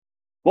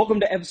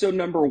Welcome to episode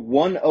number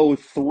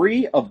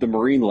 103 of the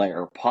Marine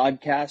Layer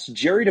podcast.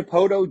 Jerry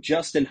Dipoto,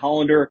 Justin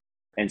Hollander,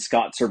 and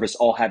Scott Servais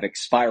all have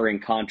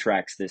expiring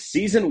contracts this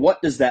season. What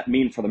does that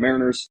mean for the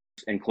Mariners?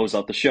 And close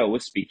out the show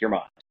with Speak Your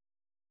Mind.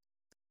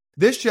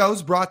 This show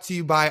is brought to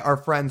you by our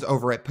friends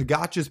over at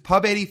Pagotch's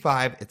Pub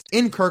 85. It's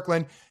in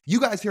Kirkland. You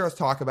guys hear us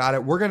talk about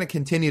it. We're going to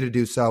continue to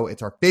do so.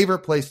 It's our favorite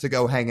place to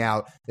go hang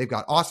out. They've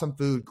got awesome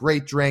food,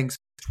 great drinks,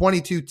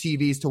 22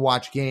 TVs to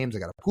watch games. They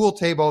got a pool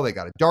table. They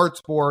got a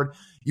darts board.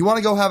 You want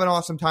to go have an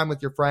awesome time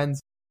with your friends,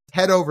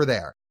 head over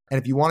there. And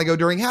if you want to go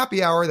during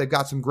happy hour, they've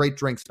got some great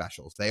drink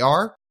specials. They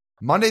are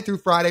Monday through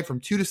Friday from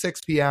 2 to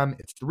 6 p.m.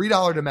 It's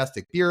 $3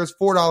 domestic beers,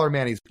 $4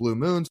 Manny's Blue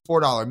Moons,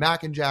 $4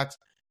 Mac and Jacks,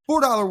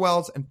 $4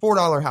 Wells, and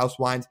 $4 house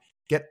wines.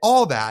 Get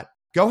all that.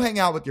 Go hang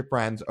out with your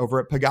friends over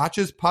at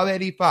Pagotch's Pub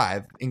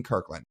 85 in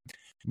Kirkland.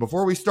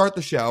 Before we start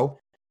the show,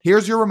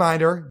 here's your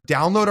reminder.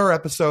 Download our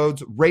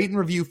episodes, rate and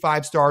review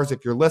 5 stars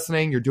if you're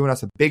listening. You're doing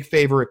us a big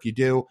favor if you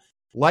do.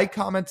 Like,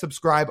 comment,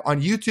 subscribe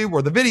on YouTube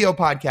where the video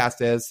podcast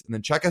is, and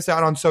then check us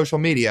out on social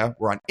media.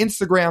 We're on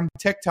Instagram,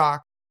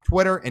 TikTok,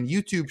 Twitter, and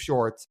YouTube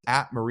Shorts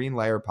at Marine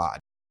Layer Pod.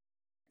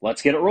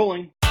 Let's get it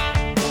rolling.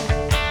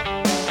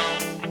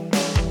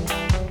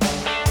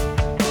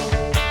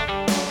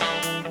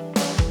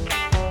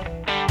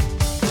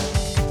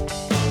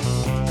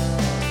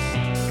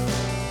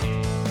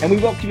 And we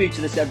welcome you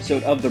to this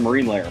episode of the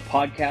Marine Layer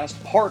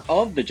podcast, part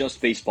of the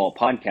Just Baseball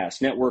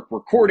Podcast Network,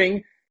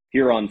 recording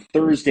here on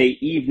Thursday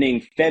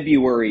evening,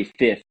 February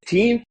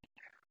 15th.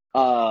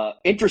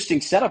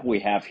 Interesting setup we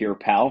have here,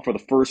 pal. For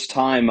the first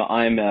time,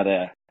 I'm at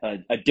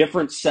a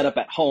different setup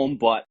at home,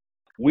 but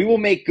we will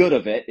make good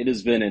of it. It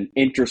has been an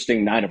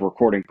interesting night of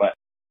recording, but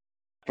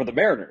for the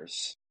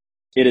Mariners,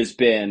 it has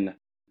been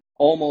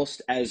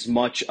almost as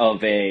much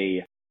of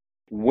a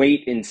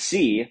wait and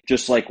see,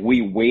 just like we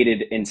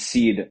waited and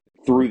seed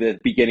through the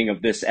beginning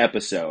of this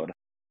episode.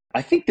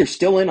 I think they're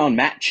still in on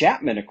Matt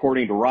Chapman,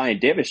 according to Ryan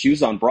Divish. He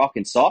was on Brock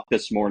and Salk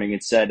this morning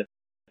and said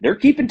they're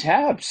keeping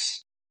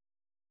tabs.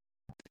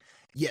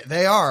 Yeah,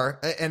 they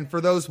are. And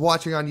for those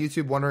watching on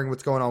YouTube wondering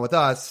what's going on with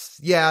us,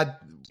 yeah,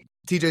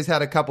 TJ's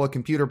had a couple of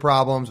computer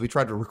problems. We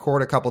tried to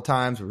record a couple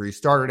times. We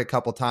restarted a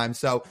couple times.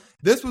 So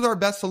this was our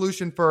best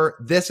solution for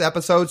this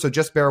episode. So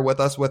just bear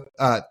with us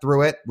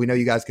through it. We know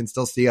you guys can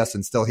still see us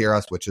and still hear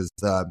us, which is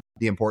the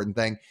important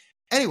thing.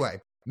 Anyway,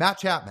 Matt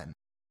Chapman.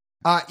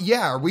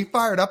 Are we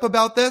fired up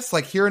about this?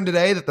 Like hearing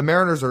today that the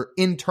Mariners are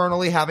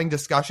internally having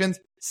discussions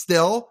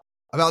still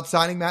about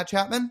signing Matt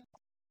Chapman?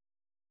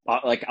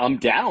 I'm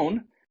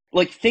down.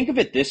 Think of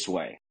it this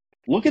way.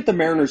 Look at the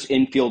Mariners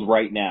infield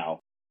right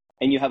now,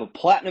 and you have a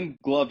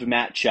platinum-gloved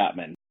Matt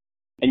Chapman,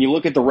 and you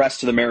look at the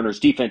rest of the Mariners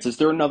defense. Is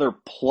there another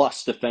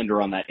plus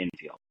defender on that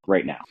infield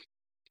right now?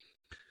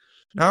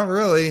 Not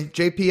really.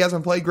 JP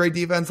hasn't played great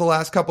defense the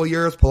last couple of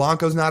years.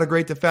 Polanco's not a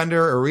great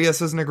defender.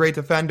 Arias isn't a great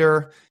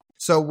defender.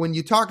 So when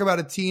you talk about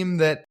a team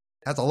that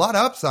has a lot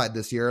of upside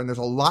this year and there's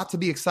a lot to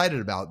be excited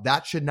about,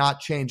 that should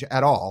not change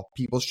at all.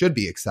 People should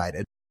be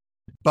excited.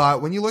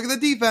 But when you look at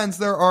the defense,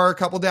 there are a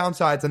couple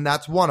downsides, and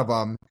that's one of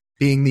them,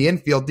 being the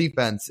infield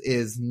defense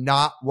is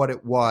not what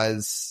it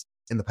was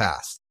in the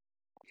past.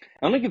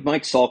 I'm going to give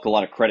Mike Salk a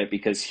lot of credit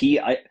because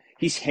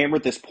he's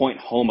hammered this point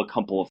home a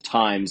couple of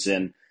times,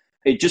 and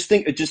just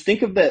think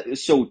of that.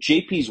 So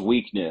JP's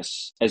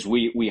weakness, as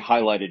we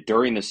highlighted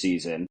during the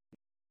season,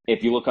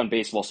 if you look on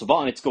Baseball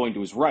Savant, it's going to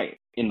his right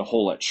in the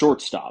hole at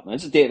shortstop.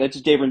 That's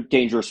a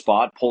dangerous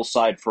spot, pull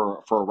side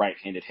for a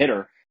right-handed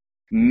hitter.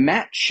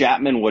 Matt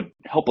Chapman would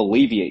help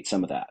alleviate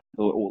some of that,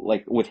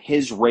 like with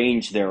his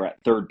range there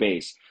at third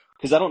base.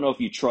 Because I don't know if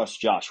you trust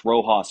Josh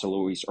Rojas or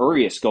Luis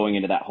Urias going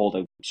into that hole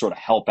to sort of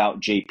help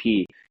out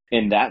JP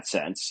in that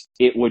sense.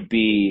 It would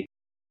be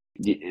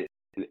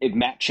if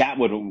Matt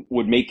Chapman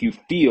would make you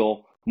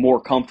feel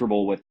more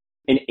comfortable with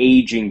an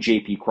aging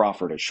JP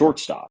Crawford at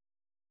shortstop.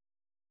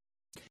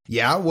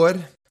 Yeah, it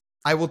would.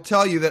 I will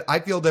tell you that I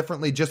feel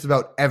differently just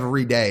about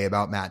every day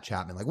about Matt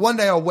Chapman. Like one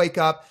day I'll wake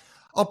up,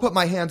 I'll put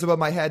my hands above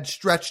my head,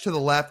 stretch to the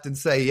left and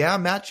say, yeah,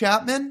 Matt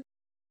Chapman,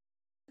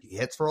 he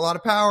hits for a lot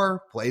of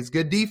power, plays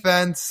good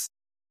defense.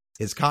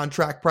 His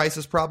contract price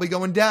is probably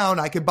going down.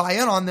 I could buy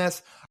in on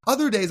this.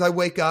 Other days I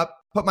wake up,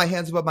 put my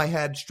hands above my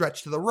head,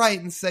 stretch to the right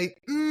and say,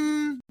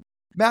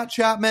 Matt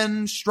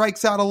Chapman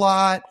strikes out a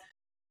lot.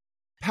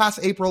 Past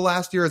April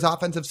last year, his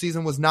offensive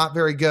season was not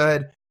very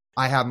good.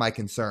 I have my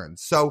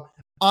concerns. So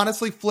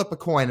honestly, flip a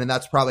coin, and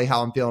that's probably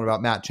how I'm feeling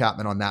about Matt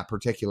Chapman on that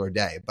particular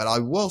day. But I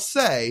will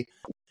say,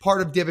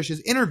 part of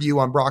Divish's interview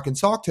on Brock and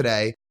Salk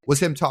today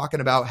was him talking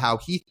about how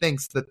he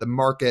thinks that the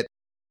market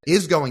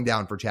is going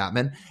down for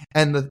Chapman,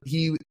 and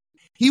he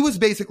was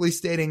basically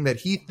stating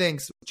that he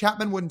thinks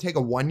Chapman wouldn't take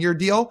a 1-year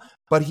deal,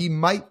 but he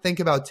might think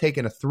about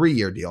taking a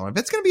 3-year deal. And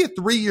if it's going to be a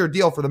 3-year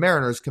deal for the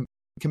Mariners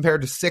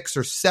compared to 6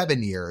 or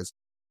 7 years,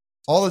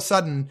 all of a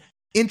sudden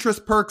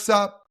interest perks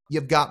up.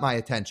 You've got my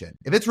attention.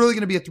 If it's really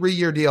going to be a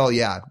 3-year deal,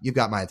 yeah, you've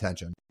got my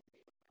attention.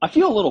 I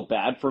feel a little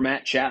bad for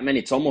Matt Chapman.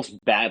 It's almost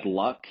bad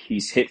luck.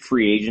 He's hit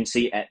free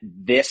agency at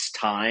this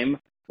time,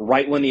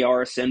 right when the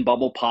RSN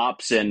bubble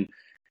pops, and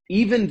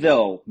even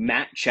though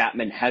Matt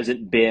Chapman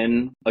hasn't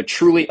been a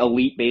truly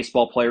elite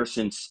baseball player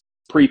since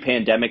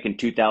pre-pandemic in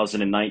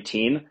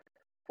 2019,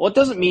 well, it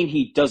doesn't mean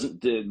he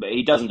doesn't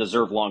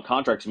deserve long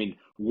contracts. I mean,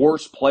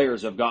 worse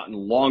players have gotten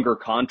longer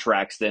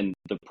contracts than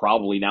the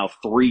probably now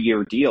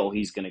 3-year deal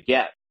he's going to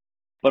get.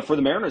 But for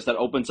the Mariners, that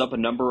opens up a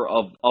number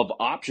of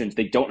options.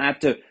 They don't have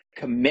to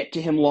commit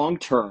to him long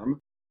term,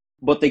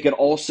 but they could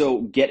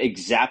also get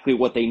exactly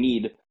what they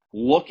need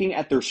looking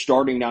at their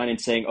starting nine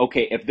and saying,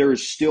 okay, if there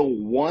is still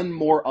one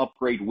more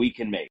upgrade we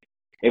can make,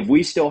 if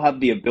we still have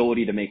the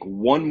ability to make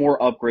one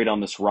more upgrade on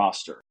this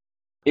roster,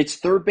 it's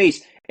third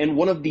base. And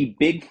one of the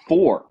big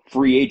four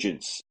free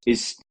agents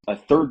is a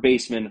third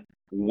baseman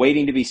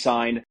waiting to be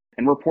signed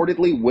and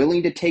reportedly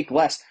willing to take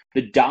less.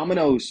 The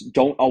dominoes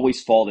don't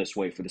always fall this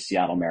way for the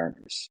Seattle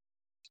Mariners.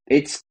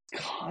 It's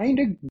kind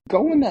of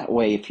going that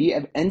way if he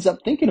ends up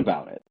thinking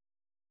about it.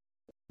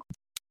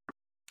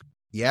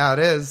 Yeah, it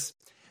is.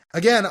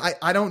 Again,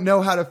 I don't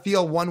know how to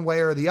feel one way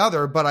or the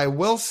other, but I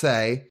will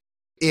say,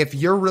 if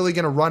you're really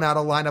going to run out a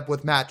lineup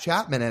with Matt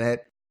Chapman in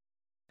it,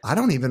 I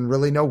don't even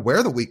really know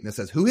where the weakness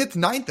is. Who hits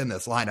ninth in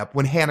this lineup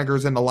when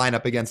Haniger's in the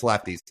lineup against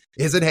lefties?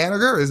 Is it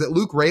Haniger? Is it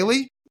Luke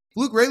Raley?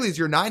 Luke Raley's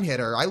your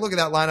 9-hitter. I look at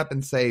that lineup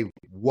and say,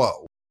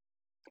 whoa.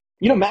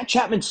 Matt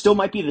Chapman still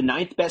might be the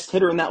 9th best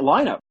hitter in that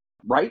lineup,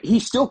 right? He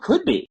still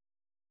could be.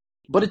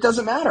 But it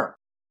doesn't matter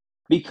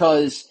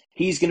because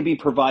he's going to be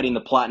providing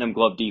the platinum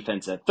glove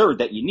defense at third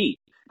that you need.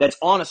 That's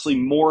honestly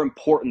more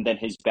important than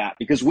his bat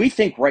because we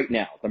think right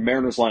now the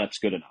Mariners lineup's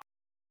good enough.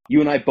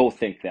 You and I both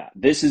think that.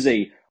 This is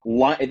a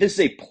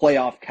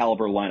playoff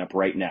caliber lineup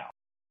right now.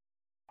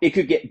 It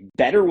could get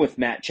better with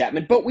Matt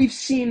Chapman, but we've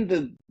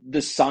seen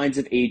the signs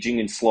of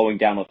aging and slowing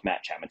down with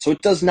Matt Chapman. So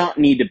it does not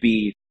need to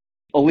be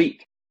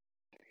elite.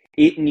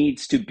 It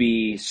needs to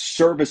be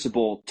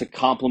serviceable to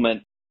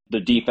complement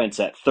the defense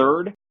at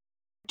third,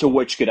 to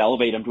which could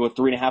elevate him to a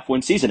 3.5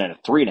 win season. And a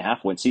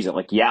 3.5 win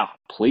season, yeah,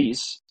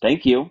 please.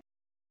 Thank you.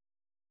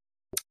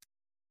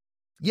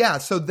 Yeah,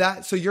 so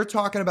you're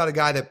talking about a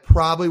guy that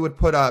probably would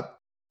put up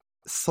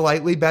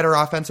slightly better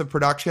offensive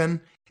production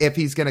if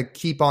he's going to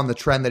keep on the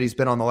trend that he's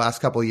been on the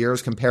last couple of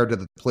years compared to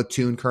the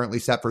platoon currently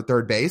set for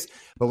third base.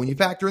 But when you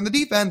factor in the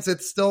defense,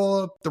 it's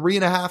still a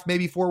 3.5,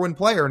 maybe 4-win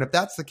player. And if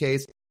that's the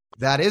case,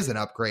 that is an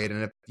upgrade.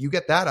 And if you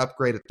get that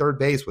upgrade at third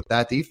base with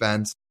that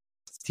defense,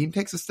 the team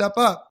takes a step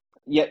up.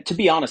 Yeah, to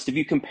be honest, if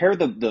you compare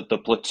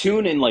the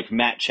platoon and like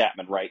Matt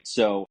Chapman, right?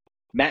 So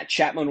Matt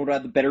Chapman would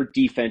have the better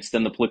defense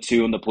than the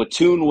platoon. The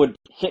platoon would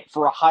hit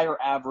for a higher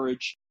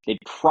average. They'd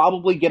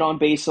probably get on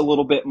base a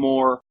little bit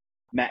more.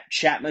 Matt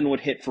Chapman would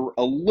hit for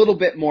a little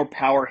bit more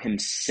power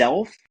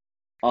himself,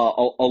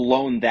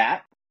 alone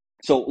that.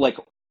 So, like,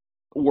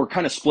 we're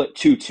kind of split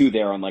 2-2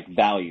 there on, like,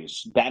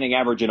 values. Batting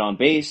average and on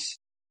base,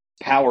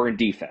 power and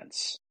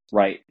defense,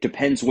 right?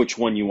 Depends which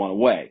one you want to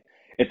weigh.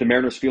 If the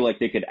Mariners feel like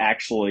they could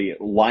actually,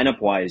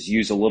 lineup-wise,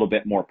 use a little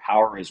bit more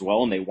power as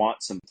well and they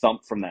want some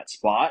thump from that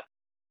spot,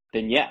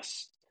 then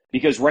yes.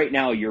 Because right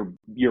now,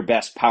 your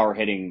best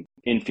power-hitting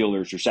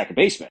infielder is your second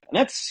baseman. And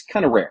that's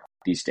kind of rare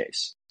these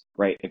days,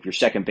 right? If your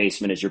second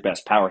baseman is your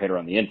best power hitter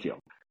on the infield.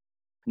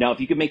 Now, if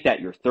you could make that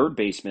your third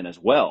baseman as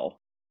well,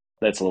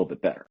 that's a little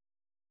bit better.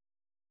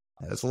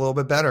 That's a little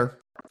bit better.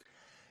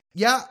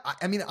 Yeah,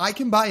 I mean, I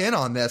can buy in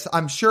on this.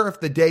 I'm sure if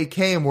the day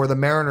came where the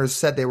Mariners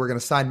said they were going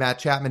to sign Matt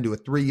Chapman to a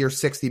 3-year,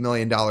 $60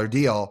 million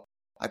deal,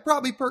 I'd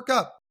probably perk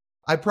up.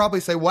 I'd probably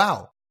say,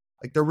 wow,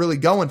 like they're really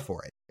going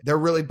for it. They're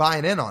really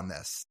buying in on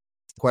this.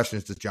 The question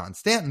is, does John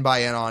Stanton buy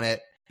in on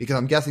it? Because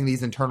I'm guessing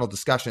these internal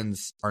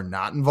discussions are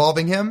not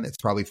involving him. It's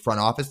probably front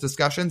office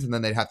discussions, and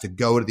then they'd have to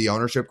go to the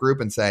ownership group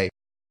and say,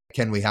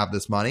 can we have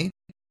this money?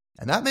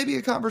 And that may be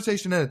a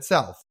conversation in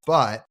itself,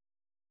 but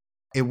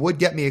it would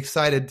get me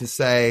excited to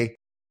say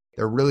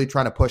they're really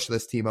trying to push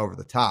this team over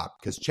the top.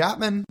 Because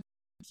Chapman,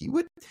 he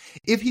would,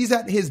 if he's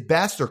at his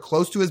best or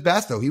close to his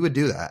best, though, he would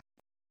do that.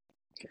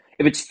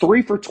 If it's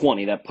 3 for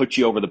 20, that puts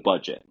you over the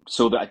budget.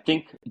 So I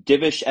think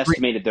Divish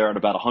estimated they're at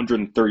about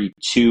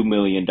 $132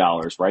 million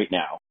right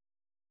now.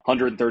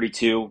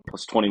 132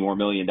 plus $20 more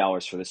million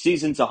for the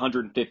season's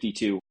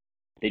 152.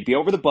 They'd be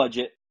over the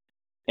budget.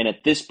 And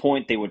at this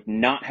point, they would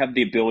not have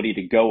the ability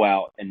to go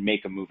out and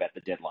make a move at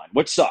the deadline,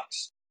 which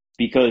sucks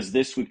because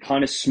this would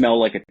kind of smell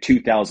like a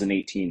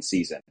 2018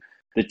 season.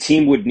 The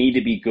team would need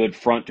to be good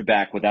front to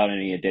back without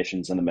any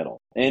additions in the middle.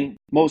 And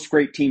most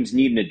great teams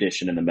need an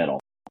addition in the middle.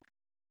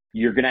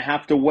 You're going to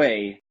have to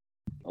weigh,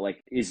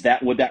 like,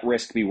 would that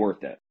risk be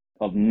worth it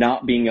of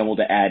not being able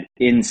to add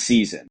in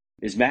season?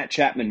 Is Matt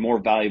Chapman more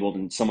valuable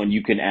than someone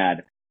you can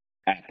add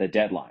at the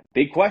deadline?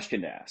 Big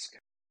question to ask.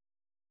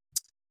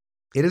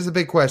 It is a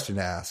big question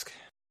to ask.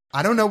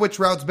 I don't know which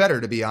route's better,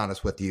 to be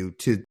honest with you,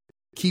 to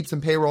keep some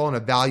payroll and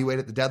evaluate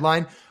at the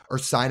deadline or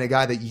sign a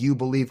guy that you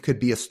believe could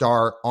be a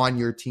star on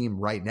your team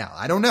right now.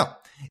 I don't know.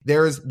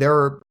 There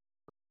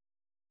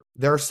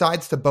are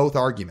sides to both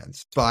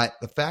arguments, but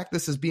the fact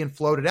this is being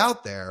floated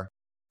out there,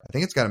 I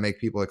think it's got to make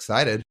people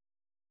excited.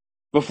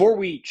 Before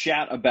we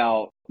chat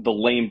about the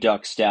lame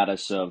duck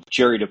status of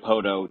Jerry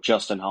Dipoto,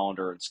 Justin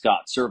Hollander, and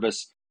Scott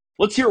Servais,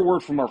 Let's hear a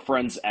word from our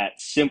friends at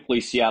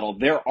Simply Seattle.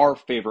 They're our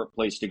favorite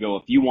place to go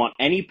if you want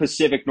any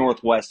Pacific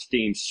Northwest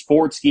themed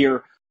sports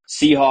gear,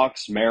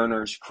 Seahawks,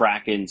 Mariners,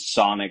 Kraken,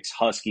 Sonics,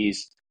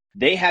 Huskies.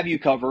 They have you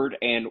covered,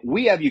 and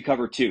we have you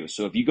covered too.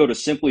 So if you go to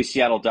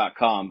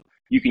simplyseattle.com,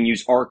 you can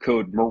use our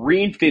code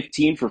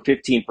Marine15 for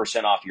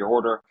 15% off your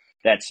order.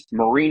 That's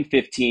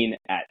Marine15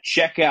 at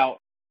checkout,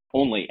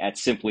 only at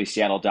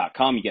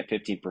simplyseattle.com. You get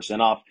 15%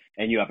 off,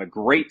 and you have a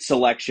great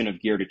selection of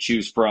gear to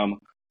choose from.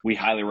 We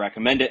highly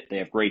recommend it. They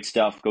have great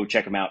stuff. Go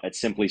check them out at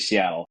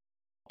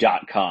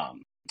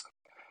simplyseattle.com.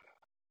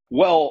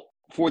 Well,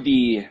 for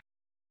the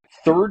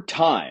third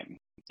time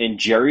in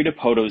Jerry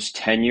Dipoto's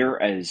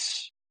tenure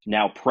as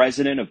now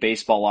president of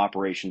baseball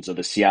operations of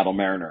the Seattle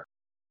Mariner,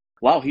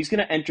 wow, he's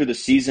going to enter the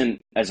season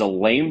as a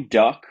lame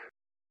duck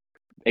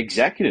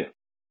executive.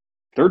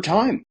 Third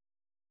time.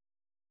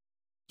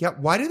 Yeah,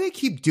 why do they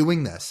keep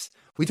doing this?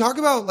 We talk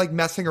about like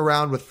messing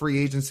around with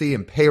free agency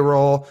and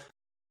payroll.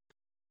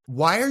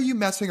 Why are you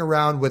messing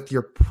around with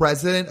your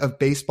president of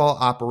baseball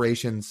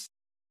operations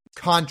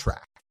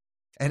contract?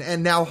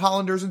 And now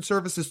Hollander's and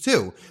Services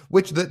too,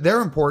 which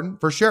they're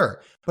important for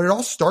sure. But it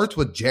all starts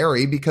with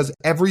Jerry because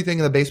everything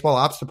in the baseball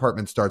ops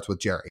department starts with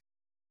Jerry.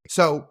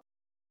 So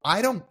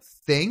I don't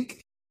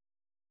think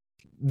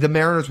the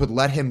Mariners would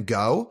let him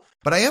go,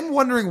 but I am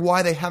wondering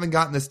why they haven't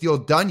gotten this deal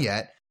done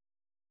yet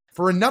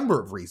for a number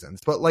of reasons.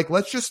 But like,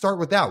 let's just start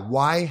with that.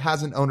 Why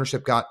hasn't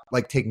ownership got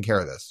like taken care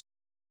of this?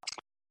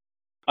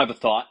 I have a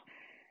thought.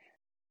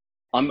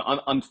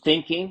 I'm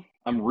thinking,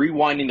 I'm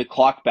rewinding the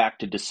clock back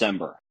to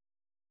December.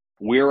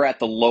 We're at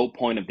the low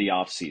point of the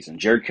offseason.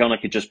 Jared Kelenic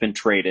had just been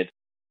traded,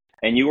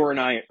 and you and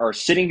I are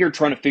sitting here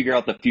trying to figure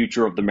out the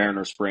future of the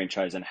Mariners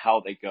franchise and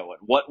how they go and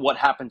what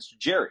happens to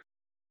Jerry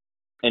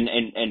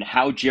and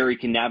how Jerry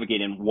can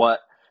navigate and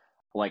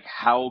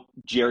how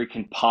Jerry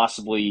can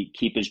possibly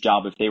keep his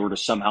job if they were to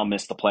somehow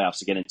miss the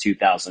playoffs again in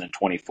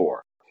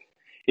 2024.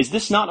 Is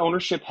this not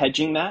ownership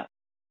hedging that?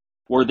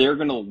 Where they're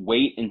going to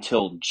wait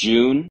until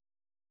June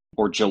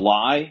or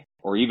July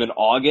or even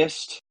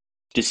August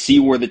to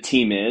see where the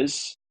team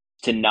is,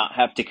 to not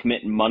have to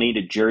commit money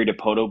to Jerry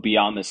Dipoto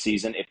beyond the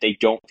season if they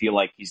don't feel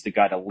like he's the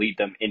guy to lead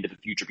them into the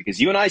future? Because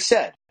you and I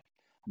said,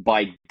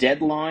 by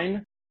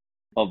deadline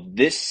of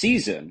this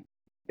season,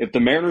 if the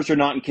Mariners are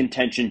not in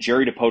contention,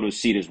 Jerry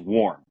Dipoto's seat is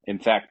warm. In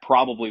fact,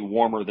 probably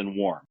warmer than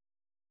warm.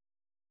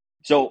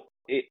 So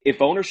if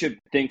ownership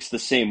thinks the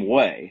same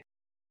way,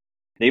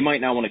 they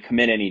might not want to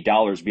commit any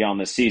dollars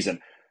beyond this season.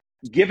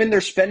 Given their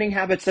spending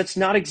habits, that's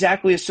not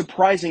exactly a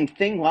surprising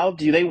thing, Lau.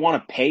 Do they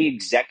want to pay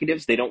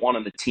executives they don't want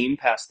on the team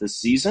past this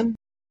season?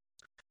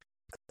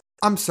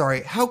 I'm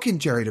sorry, how can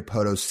Jerry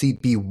Dipoto's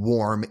seat be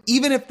warm,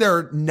 even if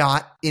they're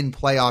not in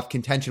playoff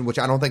contention, which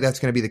I don't think that's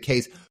going to be the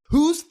case?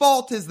 Whose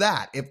fault is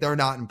that if they're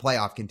not in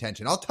playoff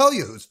contention? I'll tell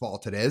you whose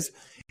fault it is.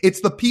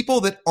 It's the people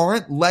that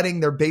aren't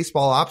letting their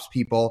baseball ops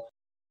people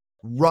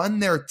run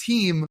their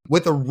team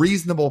with a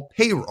reasonable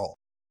payroll.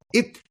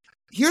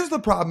 Here's the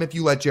problem if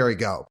you let Jerry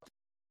go.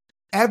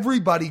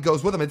 Everybody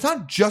goes with him. It's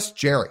not just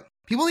Jerry.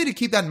 People need to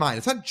keep that in mind.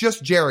 It's not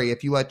just Jerry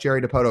if you let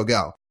Jerry Dipoto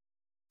go.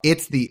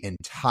 It's the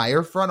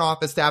entire front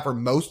office staff or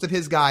most of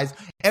his guys,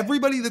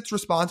 everybody that's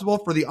responsible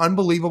for the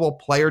unbelievable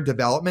player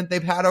development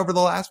they've had over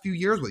the last few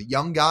years with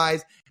young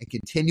guys and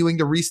continuing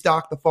to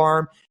restock the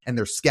farm and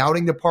their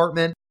scouting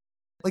department.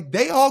 Like,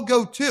 they all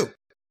go too.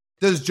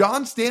 Does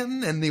John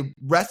Stanton and the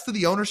rest of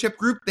the ownership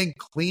group think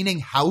cleaning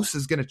house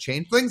is going to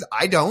change things?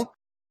 I don't,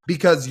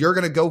 because you're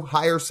going to go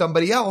hire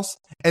somebody else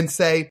and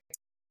say,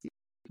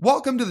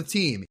 welcome to the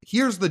team.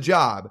 Here's the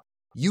job.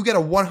 You get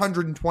a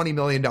 $120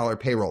 million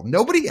payroll.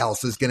 Nobody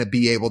else is going to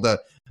be able to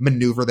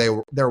maneuver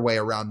their way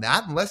around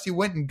that unless you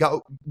went and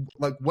got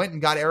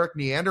Eric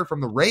Neander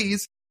from the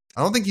Rays.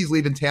 I don't think he's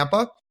leaving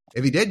Tampa.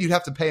 If he did, you'd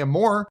have to pay him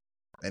more.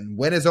 And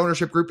when has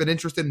ownership group been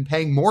interested in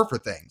paying more for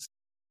things?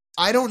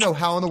 I don't know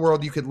how in the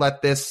world you could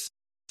let this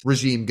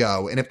regime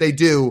go. And if they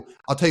do,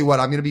 I'll tell you what,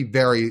 I'm going to be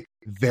very,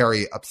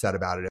 very upset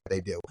about it if they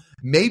do.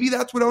 Maybe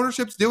that's what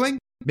ownership's doing.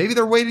 Maybe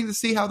they're waiting to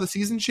see how the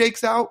season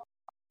shakes out.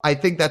 I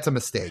think that's a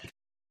mistake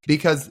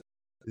because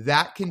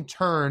that can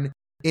turn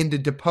into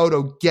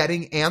Dipoto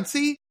getting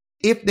antsy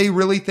if he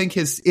really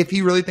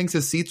thinks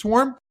his seat's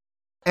warm,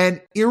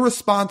 and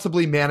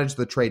irresponsibly manage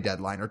the trade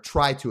deadline, or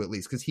try to at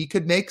least, because he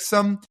could make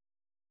some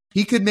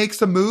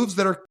moves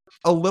that are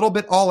a little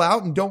bit all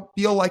out and don't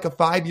feel like a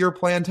 5-year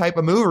plan type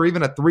of move or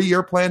even a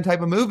 3-year plan type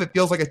of move. It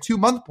feels like a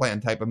 2-month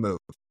plan type of move.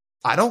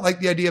 I don't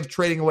like the idea of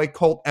trading away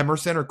Colt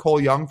Emerson or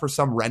Cole Young for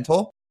some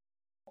rental.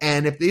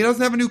 And if he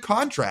doesn't have a new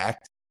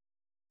contract,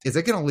 is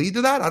it going to lead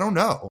to that? I don't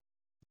know.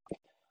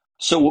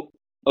 So,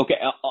 okay,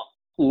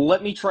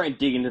 let me try and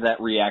dig into that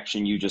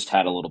reaction you just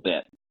had a little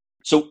bit.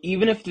 So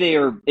even if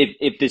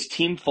if this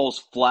team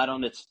falls flat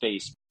on its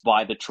face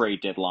by the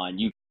trade deadline,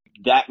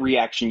 that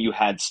reaction you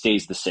had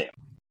stays the same.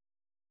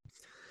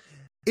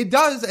 It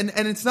does, and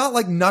it's not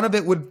like none of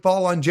it would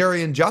fall on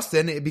Jerry and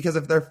Justin, because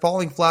if they're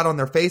falling flat on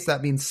their face,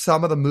 that means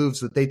some of the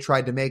moves that they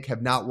tried to make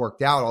have not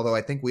worked out, although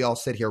I think we all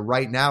sit here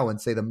right now and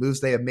say the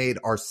moves they have made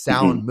are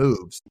sound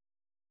moves.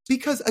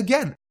 Because,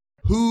 again,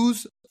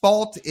 whose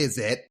fault is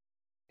it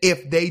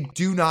if they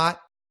do not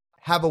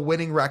have a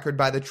winning record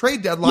by the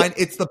trade deadline?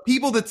 Yeah. It's the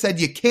people that said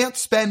you can't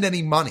spend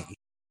any money.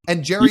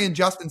 And Jerry and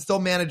Justin still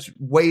managed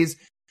ways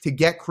to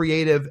get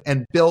creative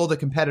and build a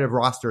competitive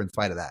roster in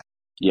spite of that.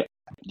 Yeah.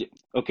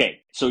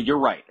 Okay, so you're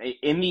right.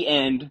 In the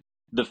end,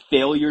 the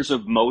failures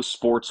of most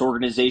sports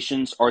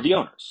organizations are the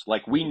owners.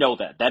 Like, we know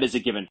that. That is a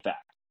given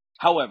fact.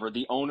 However,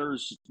 the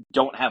owners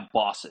don't have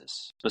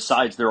bosses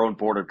besides their own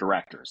board of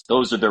directors.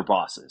 Those are their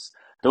bosses.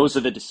 Those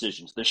are the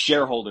decisions. The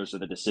shareholders are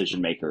the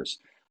decision makers.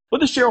 But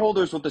the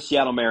shareholders with the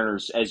Seattle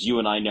Mariners, as you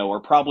and I know, are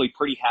probably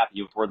pretty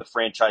happy with where the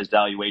franchise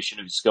valuation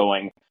is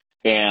going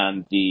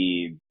and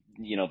the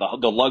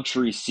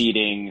luxury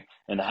seating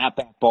and the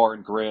Halfback Bar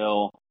and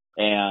Grill.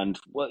 And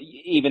well,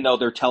 even though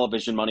their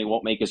television money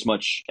won't make as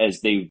much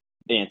as they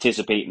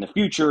anticipate in the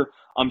future,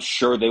 I'm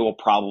sure they will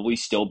probably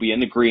still be in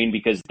the green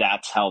because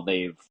that's how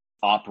they've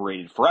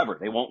operated forever.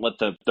 They won't let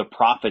the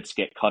profits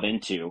get cut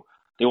into.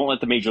 They won't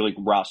let the Major League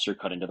roster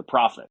cut into the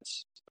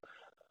profits.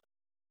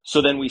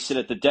 So then we sit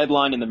at the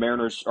deadline and the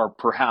Mariners are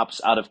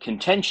perhaps out of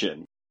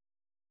contention.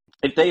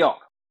 If they are,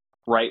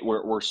 right,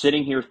 we're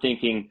sitting here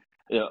thinking,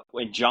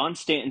 in John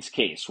Stanton's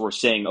case, we're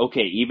saying,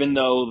 okay, even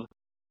though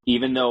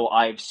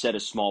I've set a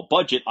small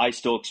budget, I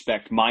still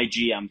expect my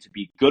GM to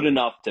be good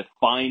enough to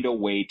find a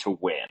way to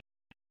win.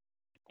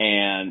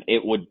 And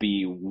it would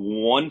be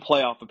one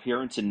playoff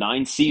appearance in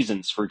 9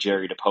 seasons for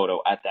Jerry Dipoto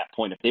at that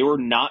point. If they were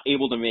not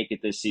able to make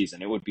it this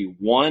season, it would be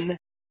 1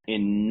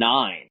 in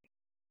 9.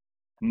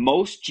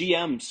 Most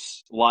GMs,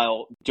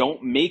 Lyle,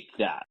 don't make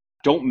that.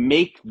 Don't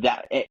make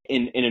that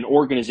in an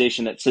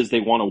organization that says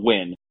they want to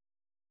win,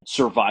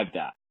 survive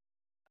that.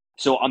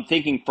 So I'm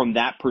thinking from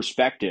that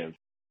perspective,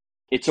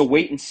 it's a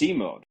wait and see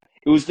mode.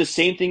 It was the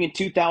same thing in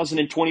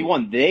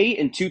 2021. They,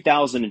 in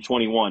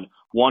 2021,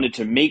 wanted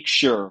to make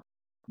sure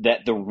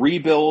that the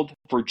rebuild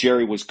for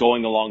Jerry was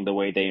going along the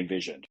way they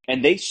envisioned.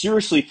 And they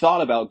seriously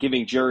thought about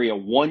giving Jerry a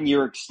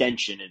 1-year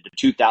extension into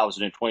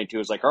 2022. It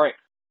was like, all right,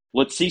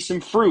 let's see some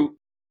fruit.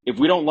 If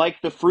we don't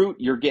like the fruit,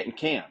 you're getting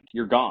canned.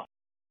 You're gone.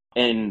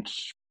 And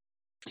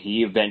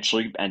he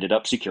eventually ended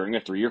up securing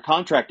a 3-year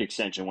contract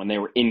extension when they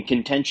were in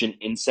contention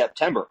in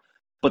September.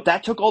 But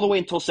that took all the way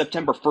until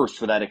September 1st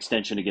for that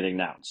extension to get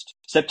announced.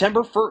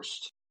 September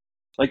 1st.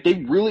 Like, they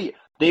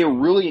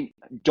really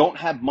don't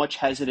have much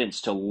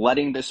hesitance to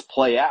letting this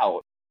play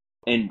out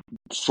and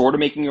sort of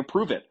making him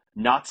prove it.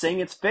 Not saying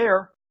it's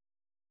fair,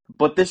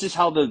 but this is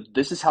how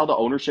the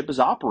ownership is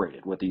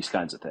operated with these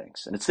kinds of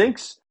things. And it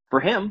stinks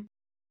for him.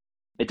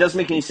 It doesn't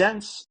make any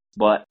sense,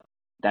 but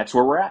that's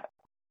where we're at.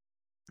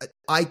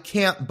 I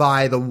can't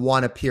buy the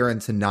 1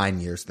 appearance in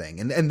 9 years thing.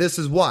 And this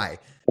is why.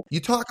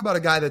 You talk about a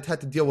guy that's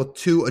had to deal with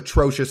 2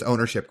 atrocious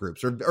ownership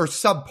groups or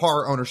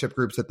subpar ownership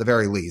groups at the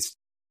very least.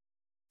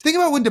 Think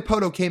about when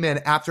Dipoto came in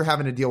after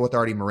having to deal with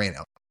Artie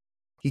Moreno.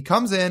 He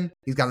comes in,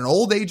 he's got an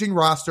old aging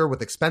roster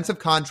with expensive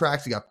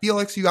contracts. You got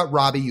Felix, you got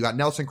Robbie, you got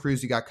Nelson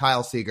Cruz, you got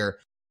Kyle Seager.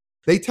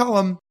 They tell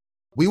him,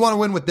 we want to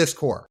win with this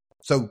core,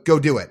 so go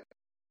do it.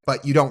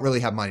 But you don't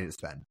really have money to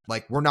spend.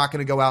 Like, we're not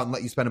going to go out and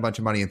let you spend a bunch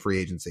of money in free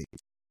agency.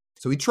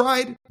 So he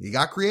tried. He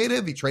got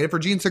creative. He traded for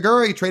Gene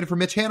Segura. He traded for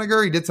Mitch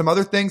Haniger. He did some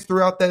other things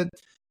throughout the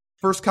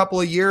first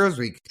couple of years.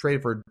 We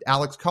traded for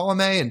Alex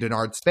Colomé and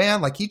Denard Span.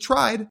 Like, he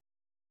tried.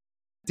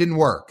 Didn't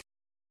work.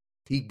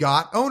 He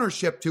got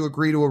ownership to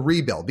agree to a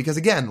rebuild. Because,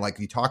 again, like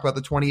you talk about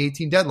the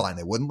 2018 deadline,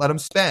 they wouldn't let him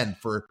spend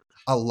for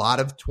a lot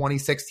of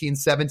 2016,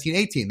 17,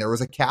 18. There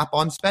was a cap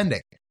on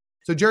spending.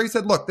 So Jerry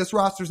said, look, this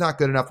roster's not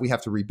good enough. We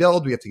have to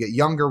rebuild. We have to get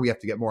younger. We have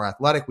to get more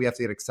athletic. We have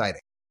to get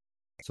exciting.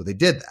 So they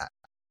did that.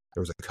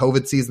 There was a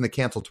COVID season that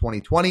canceled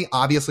 2020.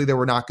 Obviously, they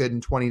were not good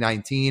in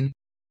 2019.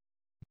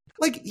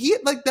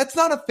 Like that's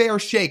not a fair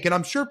shake. And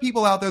I'm sure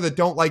people out there that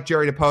don't like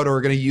Jerry Dipoto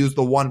are going to use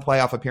the 1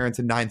 playoff appearance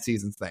in 9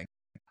 seasons thing.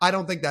 I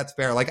don't think that's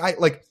fair.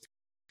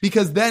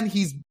 Because then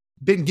he's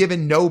been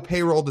given no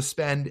payroll to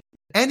spend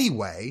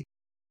anyway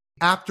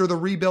after the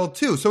rebuild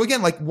too. So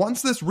again, like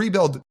once this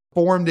rebuild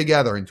formed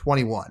together in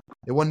 21,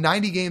 they won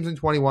 90 games in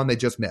 21. They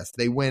just missed.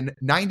 They win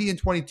 90 in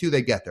 22.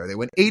 They get there. They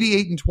win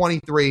 88 in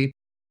 23.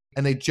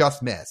 And they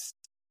just missed.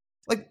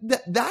 Like,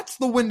 that's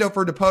the window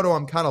for Dipoto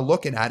I'm kind of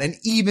looking at. And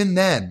even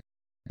then,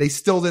 they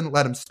still didn't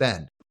let him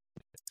spend.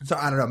 So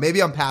I don't know.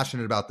 Maybe I'm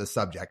passionate about this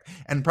subject.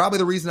 And probably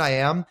the reason I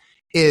am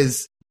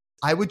is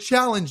I would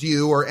challenge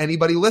you or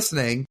anybody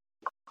listening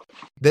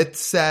that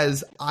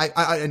says,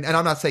 and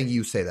I'm not saying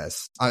you say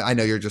this. I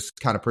know you're just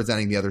kind of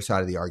presenting the other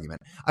side of the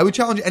argument. I would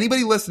challenge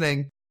anybody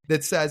listening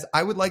that says,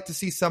 I would like to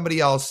see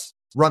somebody else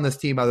run this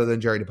team other than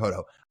Jerry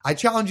Dipoto. I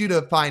challenge you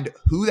to find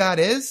who that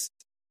is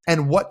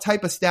and what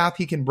type of staff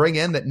he can bring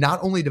in that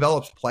not only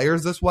develops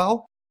players this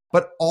well,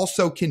 but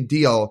also can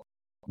deal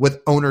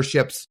with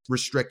ownership's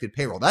restricted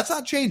payroll. That's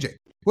not changing.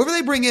 Whoever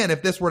they bring in,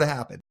 if this were to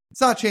happen,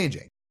 it's not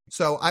changing.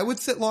 So I would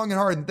sit long and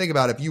hard and think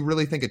about if you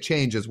really think a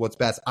change is what's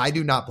best. I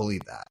do not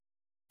believe that.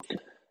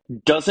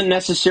 Doesn't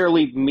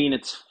necessarily mean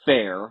it's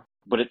fair,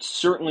 but it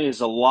certainly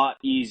is a lot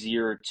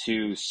easier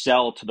to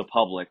sell to the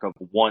public of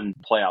 1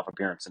 playoff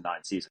appearance in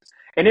 9 seasons.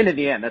 And in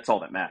the end, that's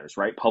all that matters,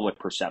 right? Public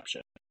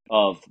perception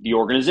of the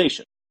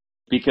organization.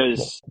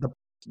 because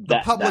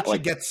The public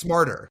should get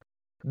smarter.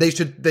 They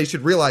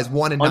should realize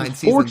 1 in 9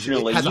 seasons.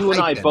 Unfortunately, you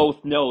and I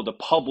both know the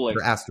public,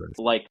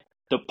 like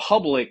the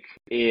public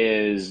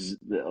is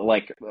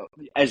like,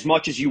 as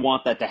much as you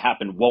want that to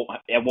happen, it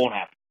won't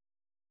happen.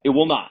 It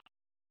will not.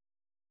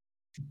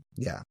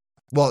 Yeah.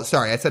 Well,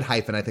 sorry, I said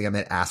hyphen. I think I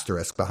meant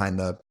asterisk behind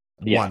the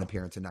one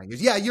appearance in 9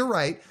 years. Yeah, you're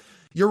right.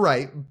 You're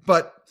right.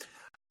 But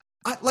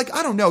I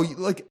don't know.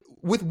 Like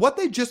with what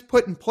they just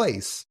put in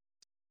place,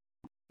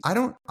 I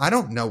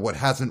don't know what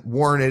hasn't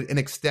warranted an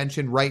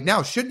extension right now.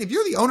 If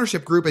you're the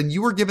ownership group and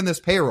you were given this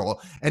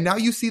payroll and now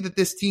you see that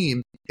this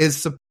team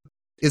is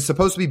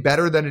supposed to be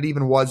better than it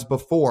even was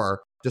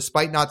before,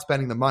 despite not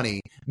spending the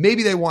money,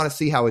 maybe they want to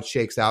see how it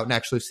shakes out and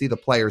actually see the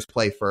players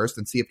play first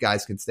and see if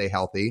guys can stay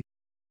healthy.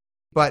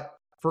 But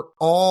for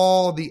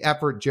all the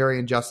effort Jerry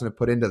and Justin have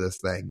put into this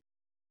thing,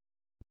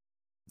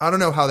 I don't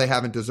know how they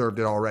haven't deserved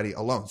it already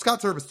alone.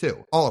 Scott Servais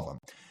too, all of them.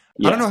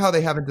 Yeah. I don't know how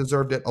they haven't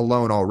deserved it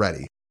alone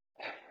already.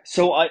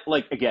 So I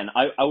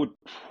would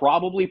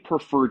probably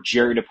prefer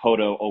Jerry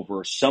Dipoto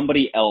over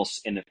somebody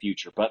else in the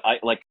future. But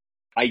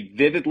I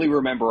vividly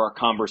remember our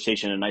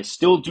conversation, and I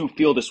still do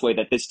feel this way,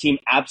 that this team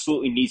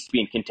absolutely needs to be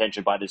in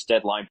contention by this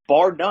deadline,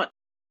 bar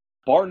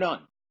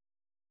none,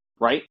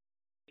 right?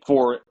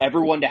 For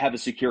everyone to have a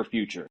secure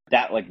future.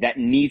 That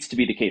needs to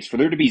be the case. For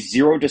there to be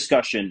zero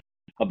discussion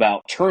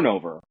about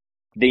turnover,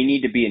 they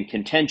need to be in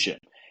contention.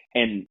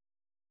 And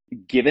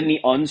given the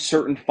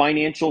uncertain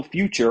financial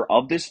future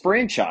of this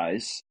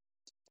franchise,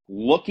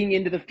 looking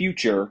into the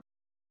future,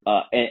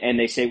 and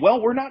they say,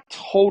 well, we're not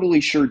totally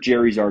sure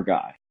Jerry's our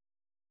guy.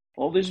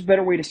 Well, there's a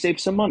better way to save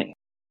some money.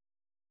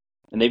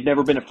 And they've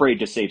never been afraid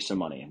to save some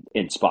money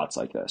in spots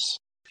like this.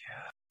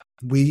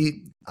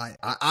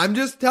 I'm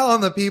just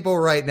telling the people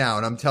right now,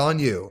 and I'm telling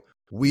you,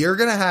 we are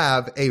going to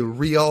have a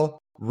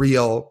real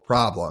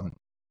problem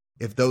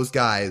if those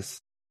guys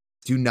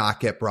do not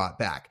get brought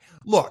back.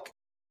 Look,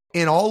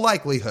 in all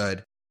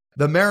likelihood,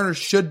 the Mariners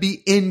should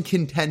be in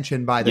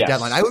contention by the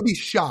deadline. I would be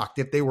shocked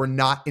if they were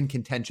not in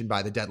contention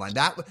by the deadline.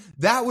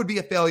 That would be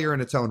a failure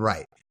in its own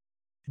right.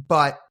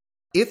 But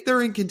if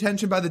they're in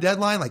contention by the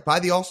deadline, like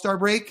by the All-Star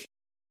break,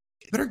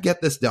 you better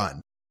get this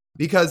done.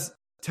 Because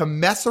to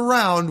mess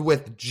around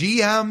with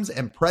GMs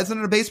and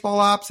president of baseball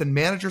ops and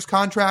managers'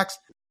 contracts,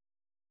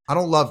 I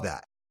don't love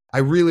that. I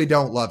really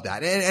don't love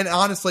that. And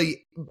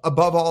honestly,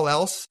 above all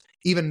else,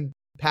 even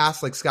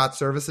past like Scott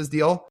Servais's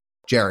deal,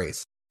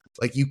 Jerry's.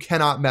 Like, you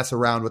cannot mess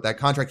around with that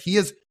contract. He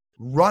is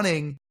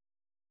running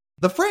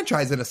the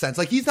franchise in a sense.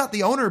 Like, he's not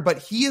the owner, but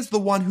he is the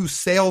one who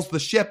sails the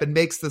ship and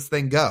makes this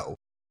thing go.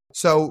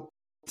 So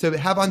to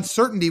have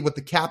uncertainty with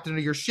the captain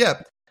of your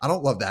ship, I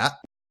don't love that.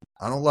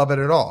 I don't love it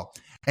at all.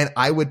 And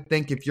I would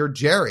think if you're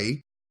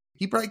Jerry,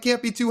 he probably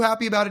can't be too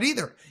happy about it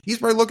either. He's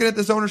probably looking at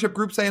this ownership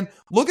group saying,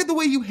 look at the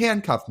way you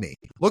handcuffed me.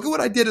 Look at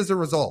what I did as a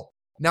result.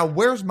 Now,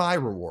 where's my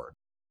reward?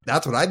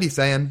 That's what I'd be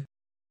saying.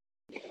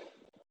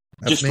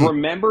 Just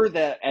remember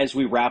that as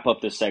we wrap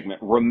up this segment,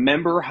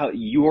 remember how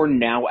you are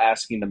now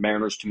asking the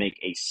Mariners to make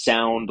a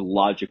sound,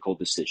 logical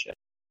decision.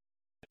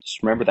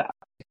 Just remember that.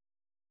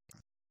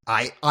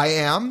 I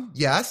am,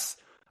 yes.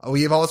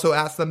 We have also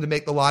asked them to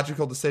make the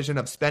logical decision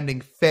of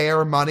spending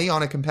fair money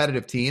on a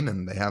competitive team,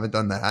 and they haven't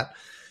done that.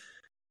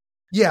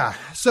 Yeah,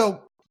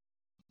 so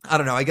I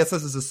don't know. I guess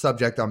this is a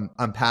subject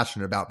I'm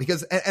passionate about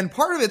because, and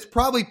part of it's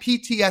probably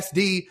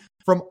PTSD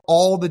from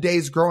all the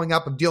days growing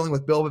up of dealing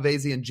with Bill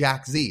Bavasi and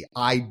Jack Z.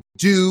 I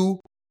do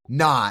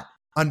not,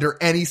 under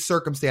any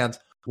circumstance,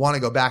 want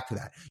to go back to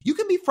that. You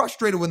can be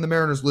frustrated when the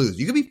Mariners lose.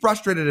 You can be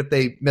frustrated if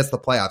they miss the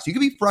playoffs. You can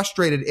be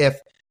frustrated if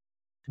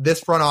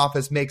this front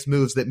office makes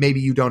moves that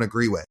maybe you don't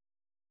agree with.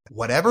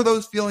 Whatever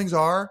those feelings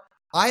are,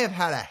 I have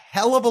had a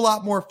hell of a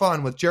lot more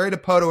fun with Jerry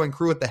Dipoto and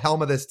crew at the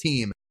helm of this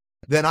team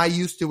than I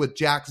used to with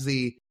Jack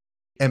Z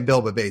and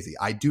Bill Bavasi.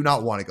 I do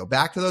not want to go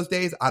back to those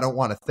days. I don't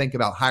want to think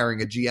about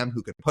hiring a GM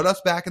who could put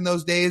us back in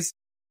those days.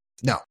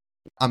 No,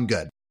 I'm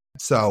good.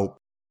 So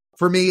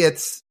for me,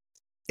 it's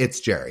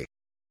Jerry.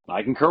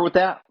 I concur with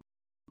that.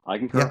 I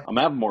concur. Yeah. I'm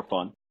having more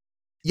fun.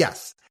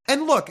 Yes.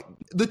 And look,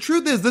 the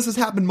truth is this has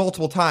happened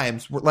multiple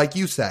times, like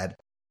you said,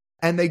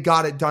 and they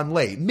got it done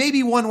late.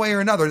 Maybe one way or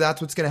another, that's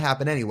what's going to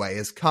happen anyway,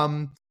 is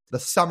come the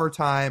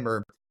summertime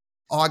or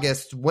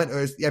August,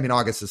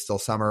 August is still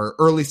summer,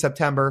 early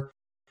September.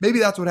 Maybe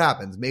that's what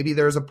happens. Maybe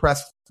there's a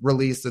press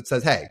release that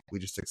says, hey, we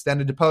just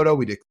extended Dipoto,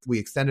 we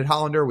extended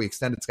Hollander, we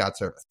extended Scott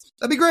Servais.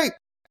 That'd be great.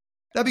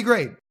 That'd be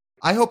great.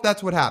 I hope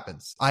that's what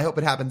happens. I hope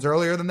it happens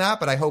earlier than that,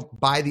 but I hope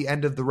by the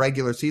end of the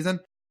regular season,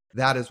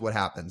 that is what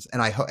happens.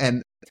 And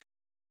and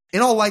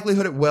in all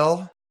likelihood it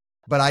will,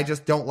 but I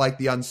just don't like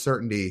the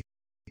uncertainty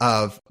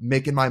of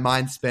making my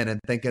mind spin and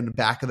thinking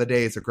back of the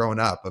days of growing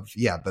up of,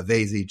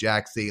 Bavasi,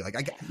 Jack Z.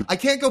 Like I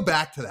can't go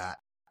back to that.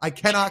 I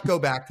cannot go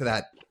back to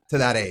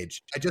that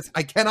age.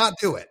 I cannot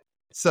do it.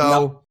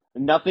 So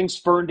nothing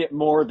spurned it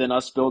more than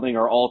us building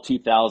our all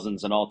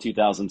 2000s and all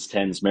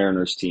 2010s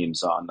Mariners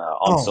teams on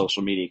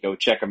social media. Go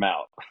check them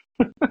out.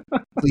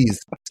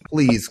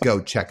 please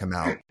go check them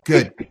out.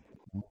 Good.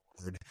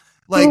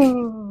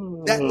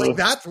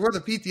 That's where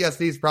the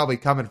PTSD is probably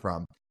coming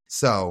from.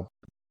 So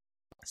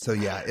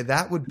yeah,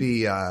 that would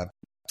be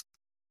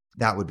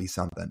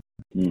something.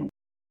 Mm.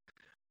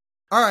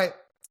 All right,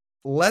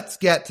 let's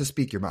get to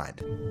Speak Your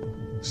Mind.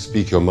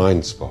 Speak your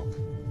mind, Spock.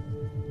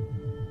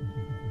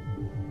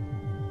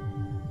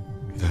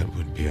 That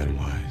would be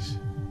unwise.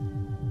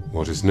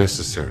 What is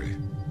necessary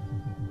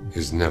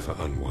is never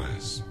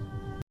unwise.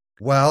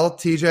 Well,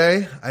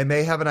 TJ, I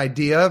may have an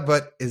idea,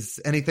 but is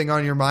anything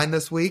on your mind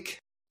this week?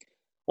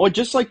 Well, I'd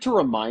just like to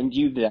remind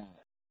you that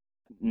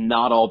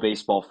not all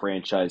baseball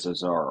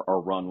franchises are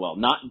run well.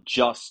 Not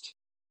just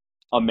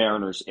a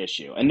Mariners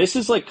issue. And this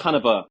is like kind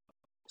of a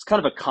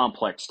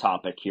complex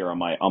topic here on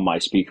my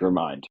speaker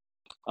mind.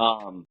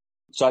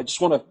 So I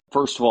just want to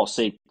first of all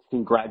say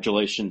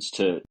congratulations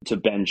to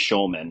Ben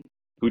Schulman,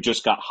 who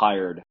just got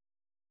hired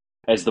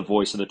as the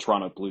voice of the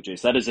Toronto Blue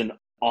Jays. That is an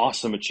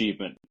awesome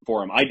achievement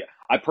for him.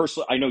 I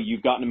personally, I know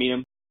you've gotten to meet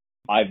him.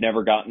 I've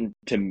never gotten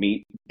to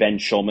meet Ben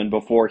Schulman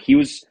before. He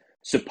was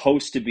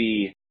supposed to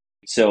be,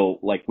 so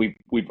like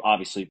we've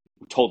obviously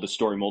told the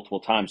story multiple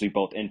times. We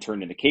both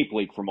interned in the Cape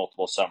League for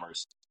multiple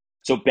summers.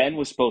 So Ben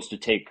was supposed to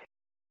take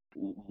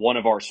one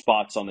of our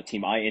spots on the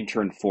team I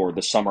interned for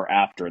the summer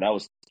after. That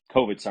was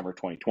COVID summer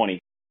 2020.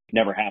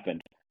 Never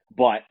happened.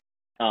 But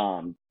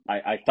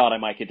I thought I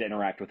might get to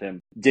interact with him.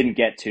 Didn't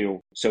get to.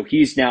 So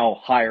he's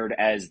now hired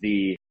as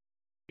the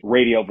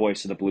radio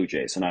voice of the Blue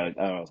Jays. And I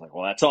was like,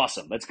 well, that's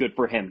awesome. That's good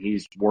for him.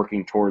 He's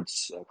working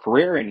towards a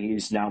career, and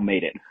he's now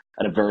made it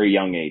at a very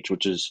young age,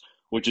 which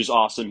is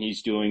awesome.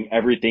 He's doing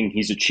everything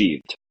he's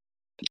achieved.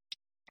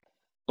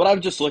 But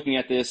I'm just looking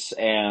at this,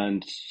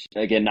 and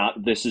again,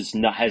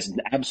 has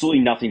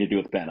absolutely nothing to do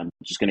with Ben. I'm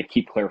just going to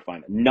keep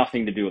clarifying that.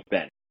 Nothing to do with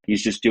Ben.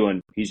 He's just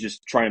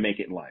trying to make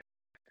it in life.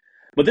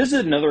 But this is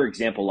another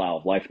example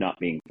of life not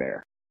being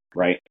fair,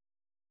 right?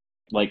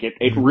 Like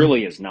it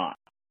really is not.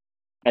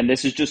 And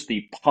this is just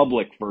the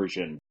public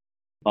version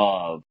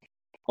of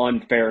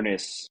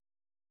unfairness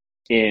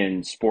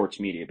in sports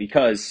media,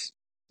 because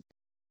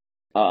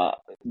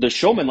the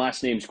Shulman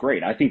last name's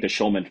great. I think the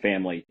Shulman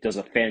family does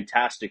a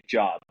fantastic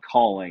job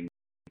calling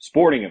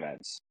sporting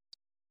events.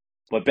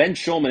 But Ben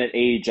Shulman at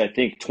age, I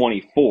think,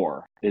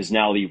 24, is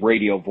now the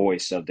radio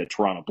voice of the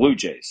Toronto Blue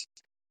Jays,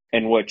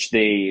 in which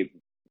they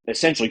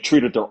essentially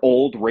treated their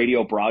old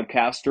radio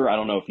broadcaster. I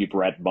don't know if you've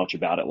read much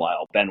about it,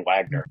 Lyle. Ben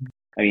Wagner.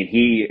 I mean,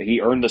 he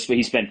earned this.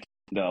 He spent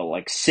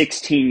like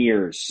 16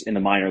 years in the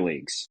minor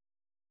leagues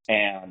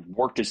and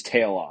worked his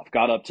tail off.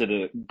 Got up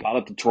to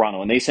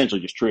Toronto, and they essentially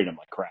just treated him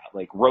like crap.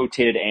 Like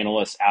rotated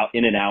analysts out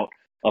in and out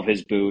of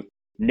his booth.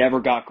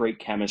 Never got great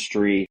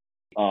chemistry.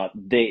 And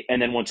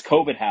then once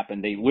COVID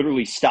happened, they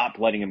literally stopped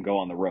letting him go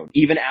on the road.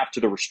 Even after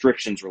the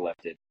restrictions were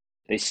lifted,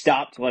 they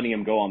stopped letting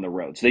him go on the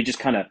road. So they just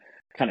kind of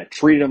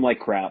treated him like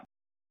crap,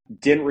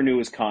 didn't renew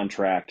his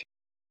contract,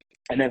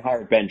 and then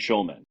hired Ben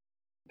Shulman,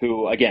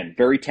 who, again,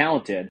 very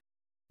talented,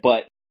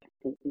 but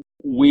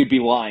we'd be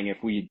lying if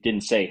we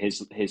didn't say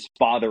his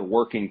father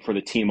working for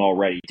the team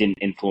already didn't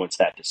influence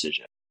that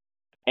decision.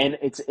 And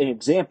it's an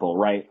example,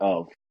 right,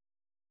 of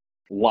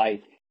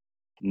life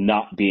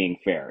not being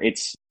fair.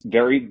 It's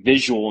very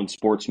visual in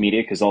sports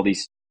media because all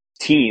these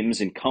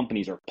teams and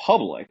companies are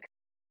public.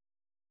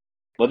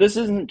 But this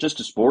isn't just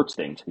a sports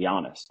thing, to be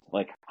honest.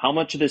 Like, how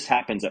much of this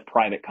happens at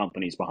private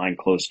companies behind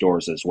closed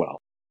doors as well,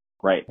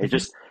 right?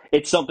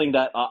 It's something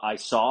that I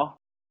saw,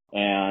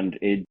 and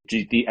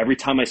every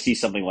time I see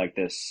something like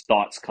this,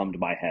 thoughts come to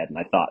my head, and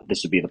I thought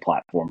this would be the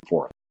platform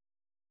for it.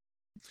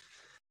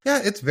 Yeah,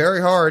 it's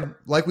very hard.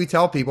 Like we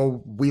tell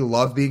people, we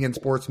love being in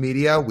sports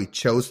media. We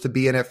chose to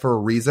be in it for a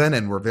reason,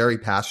 and we're very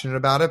passionate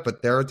about it.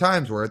 But there are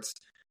times where it's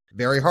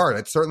very hard.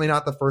 It's certainly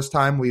not the first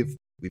time we've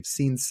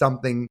seen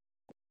something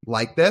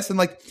like this. And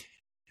like,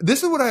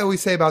 this is what I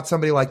always say about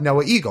somebody like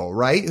Noah Eagle,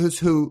 right?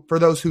 Who, for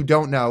those who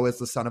don't know, is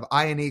the son of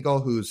Ian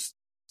Eagle, who's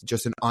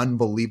just an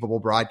unbelievable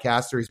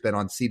broadcaster. He's been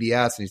on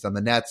CBS and he's done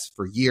the Nets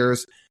for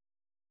years.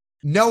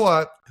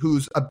 Noah,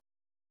 who's a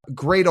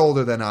grade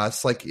older than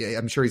us, like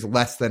I'm sure he's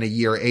less than a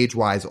year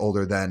age-wise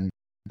older than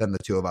the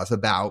two of us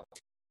about.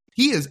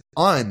 He is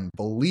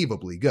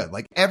unbelievably good.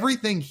 Like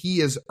everything he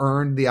has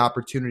earned the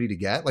opportunity to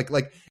get,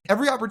 like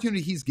every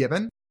opportunity he's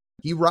given,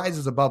 he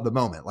rises above the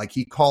moment. Like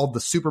he called the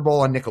Super Bowl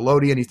on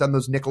Nickelodeon. He's done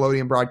those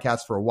Nickelodeon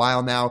broadcasts for a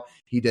while now.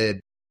 He did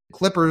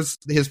Clippers.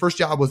 His first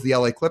job was the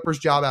LA Clippers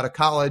job out of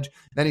college.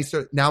 Then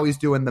now he's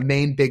doing the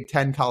main Big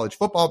Ten college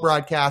football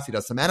broadcast. He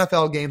does some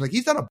NFL games. Like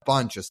he's done a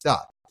bunch of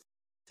stuff.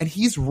 And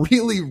he's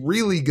really,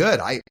 really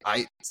good.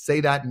 I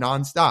say that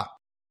nonstop.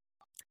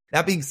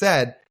 That being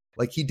said,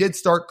 like he did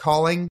start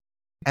calling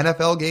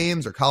NFL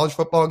games or college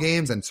football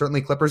games and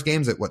certainly Clippers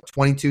games at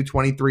 22,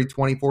 23,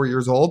 24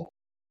 years old.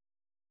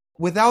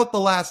 Without the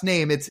last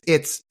name,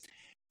 it's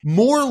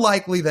more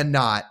likely than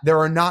not, there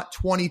are not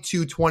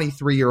 22,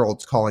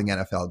 23-year-olds calling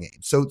NFL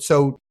games.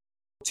 So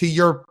to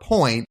your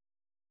point,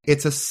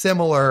 it's a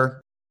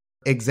similar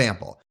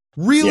example.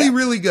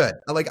 Really good.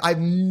 Like I've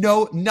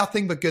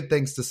nothing but good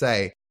things to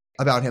say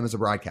about him as a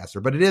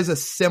broadcaster, but it is a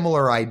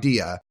similar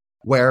idea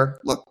where,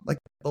 look, like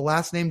the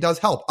last name does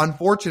help.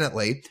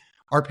 Unfortunately,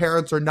 our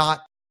parents are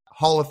not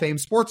Hall of Fame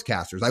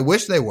sportscasters. I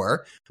wish they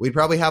were. We'd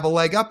probably have a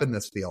leg up in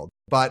this field,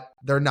 but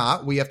they're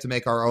not. We have to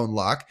make our own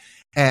luck.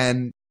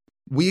 And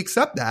we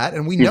accept that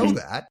and we know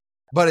that.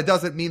 But it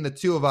doesn't mean the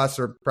two of us,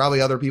 or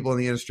probably other people in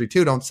the industry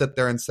too, don't sit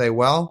there and say,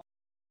 well,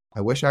 I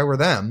wish I were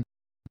them.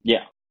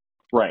 Yeah,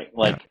 right.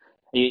 Like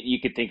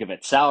you could think of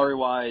it salary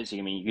wise.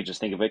 I mean, you could just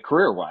think of it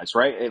career wise,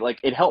 right?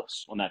 It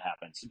helps when that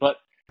happens. But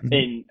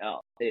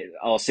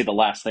I'll say the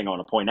last thing I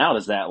want to point out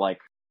is that like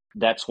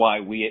that's why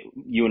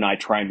you and I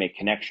try and make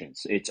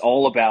connections. It's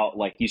all about,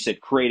 like you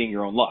said, creating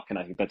your own luck, and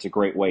I think that's a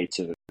great way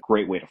to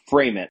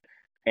frame it,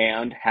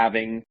 and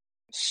having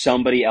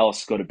somebody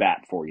else go to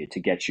bat for you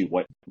to get you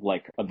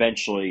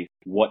eventually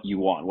what you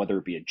want, whether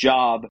it be a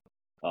job,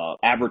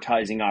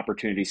 advertising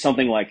opportunity,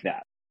 something like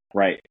that,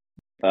 right?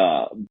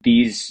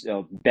 These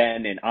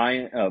Ben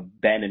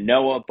and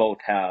Noah both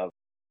have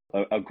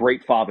a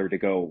great father to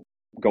go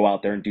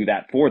out there and do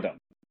that for them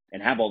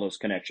and have all those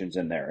connections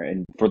in there.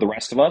 And for the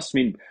rest of us, I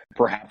mean,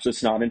 perhaps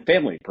it's not in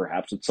family,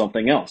 perhaps it's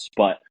something else,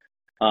 but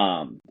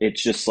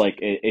it's just like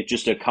it's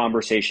just a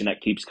conversation that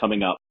keeps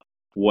coming up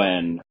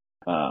when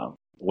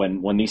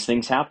these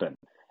things happen.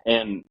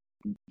 And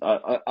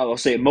I'll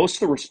say most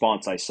of the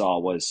response I saw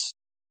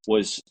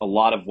was a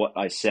lot of what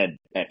I said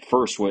at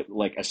first,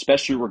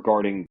 especially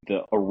regarding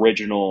the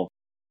original,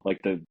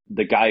 like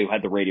the guy who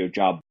had the radio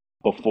job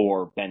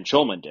before Ben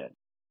Schulman did,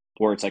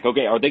 where it's like,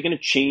 okay, are they going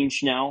to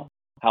change now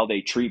how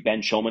they treat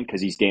Ben Schulman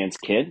because he's Dan's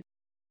kid?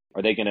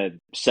 Are they going to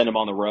send him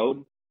on the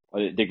road?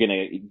 Are they going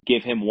to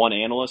give him one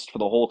analyst for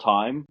the whole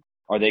time?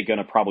 Are they going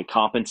to probably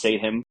compensate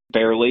him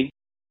fairly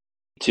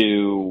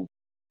to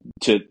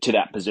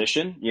that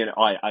position? You know,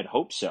 I'd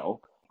hope so,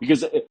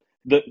 because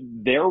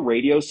their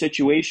radio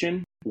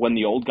situation when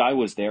the old guy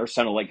was there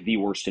sounded like the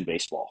worst in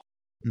baseball,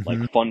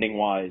 like funding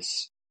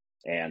wise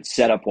and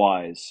setup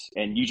wise.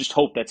 And you just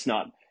hope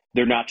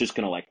they're not just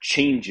going to like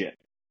change it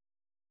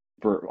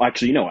for,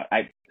 actually, you know what?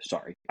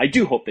 I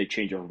do hope they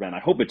change over Ben. I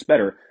hope it's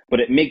better,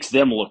 but it makes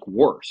them look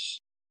worse.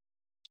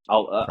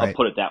 I'll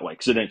put it that way.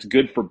 Cause then it's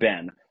good for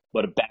Ben,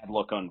 but a bad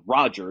look on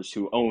Rogers,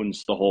 who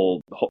owns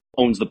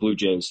owns the Blue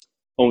Jays,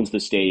 owns the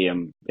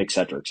stadium, et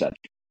cetera, et cetera.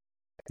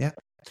 Yeah.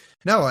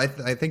 No, I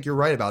think you're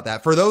right about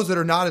that. For those that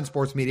are not in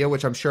sports media,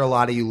 which I'm sure a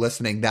lot of you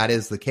listening, that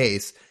is the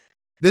case.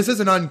 This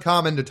isn't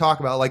uncommon to talk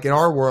about. Like in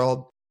our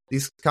world,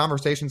 these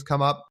conversations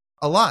come up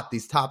a lot.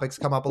 These topics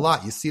come up a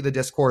lot. You see the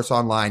discourse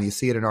online, you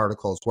see it in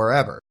articles,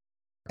 wherever.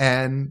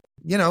 And,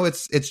 you know,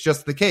 it's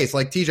just the case.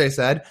 Like TJ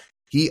said,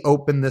 he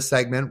opened this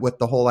segment with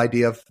the whole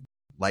idea of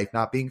life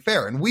not being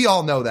fair. And we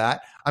all know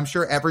that. I'm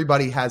sure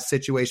everybody has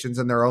situations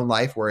in their own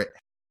life where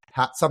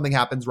something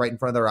happens right in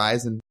front of their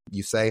eyes and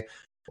you say,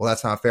 well,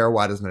 that's not fair.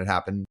 Why doesn't it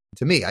happen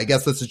to me? I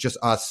guess this is just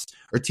us,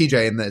 or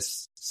TJ in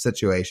this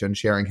situation,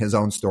 sharing his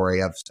own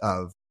story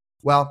of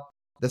well,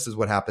 this is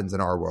what happens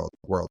in our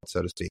world,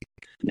 so to speak.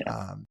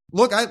 Yeah.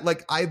 Look,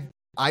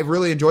 I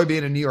really enjoy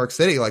being in New York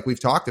City, like we've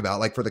talked about.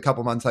 Like for the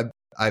couple months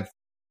I've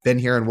been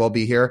here and will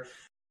be here,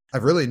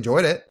 I've really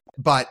enjoyed it.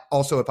 But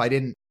also, if I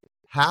didn't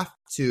have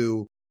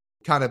to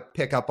kind of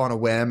pick up on a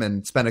whim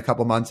and spend a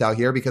couple months out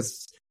here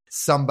because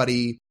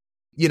somebody,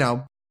 you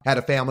know, had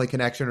a family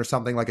connection or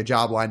something, like a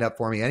job lined up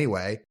for me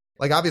anyway,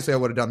 like obviously I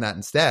would have done that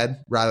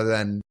instead rather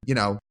than, you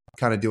know,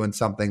 kind of doing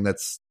something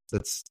that's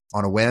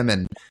on a whim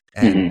and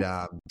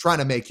trying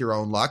to make your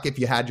own luck if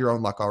you had your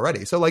own luck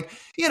already. So like,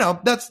 you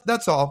know,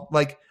 that's all.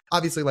 Like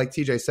obviously, like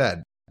TJ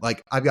said,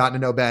 like I've gotten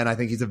to know Ben. I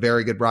think he's a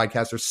very good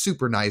broadcaster,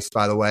 super nice,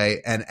 by the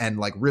way, and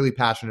like really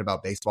passionate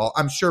about baseball.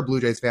 I'm sure Blue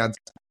Jays fans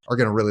are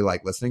going to really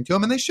like listening to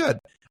him, and they should.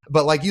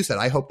 But like you said,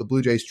 I hope the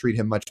Blue Jays treat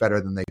him much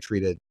better than they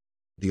treated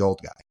the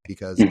old guy,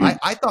 because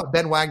I thought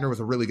Ben Wagner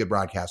was a really good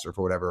broadcaster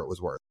for whatever it was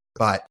worth.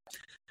 But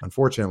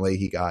unfortunately,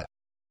 he got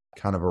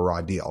kind of a raw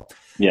deal.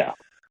 Yeah.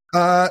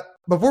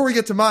 Before we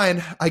get to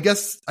mine, I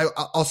guess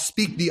I'll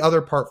speak the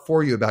other part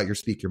for you about your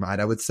Speak Your Mind.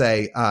 I would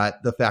say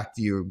the fact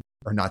you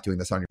are not doing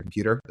this on your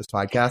computer, this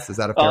podcast, is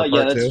that a fair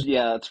part too?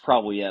 Yeah, that's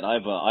probably it. I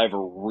have a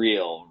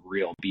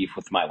real beef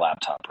with my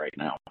laptop right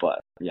now. But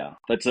yeah,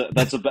 that's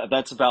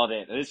about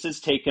it. This has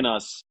taken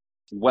us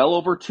well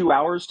over 2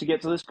 hours to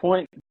get to this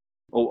point.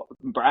 Oh,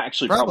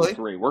 actually, probably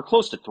 3. We're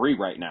close to 3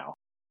 right now,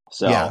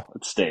 so yeah.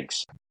 It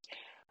stinks.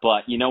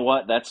 But you know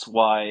what? That's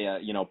why,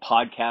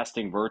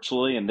 podcasting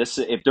virtually, and this,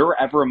 if there were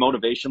ever a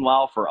motivation,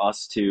 Lyle, for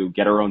us to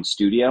get our own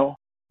studio,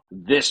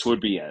 this would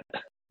be it.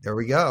 There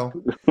we go.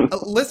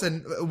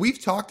 Listen,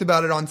 we've talked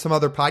about it on some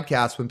other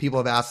podcasts when people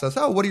have asked us,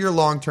 what are your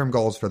long-term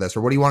goals for this?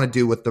 Or what do you want to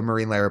do with the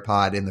Marine Layer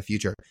pod in the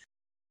future?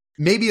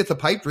 Maybe it's a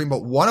pipe dream,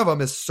 but one of them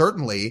is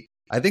certainly,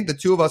 I think the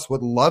two of us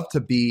would love to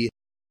be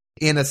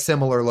in a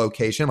similar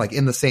location, like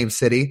in the same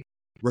city,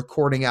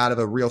 recording out of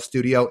a real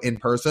studio in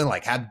person,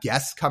 like have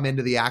guests come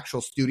into the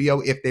actual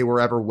studio if they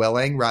were ever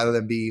willing, rather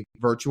than be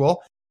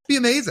virtual. It'd be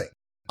amazing.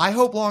 I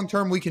hope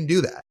long-term we can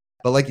do that.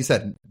 But like you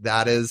said,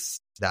 that is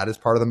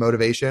part of the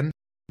motivation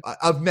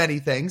of many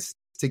things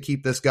to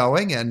keep this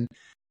going and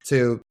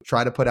to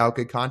try to put out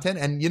good content.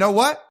 And you know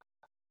what?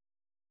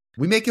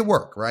 we make it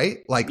work, right?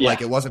 Like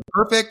it wasn't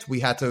perfect. We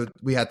had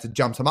to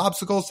jump some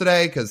obstacles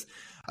today because,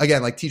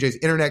 again, like TJ's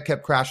internet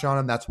kept crashing on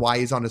him. That's why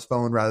he's on his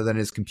phone rather than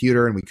his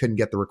computer, and we couldn't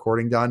get the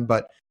recording done.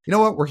 But you know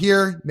what? We're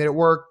here, made it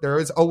work. There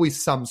is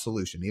always some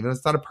solution, even if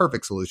it's not a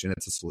perfect solution.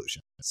 It's a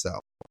solution. So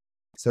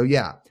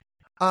yeah.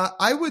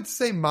 I would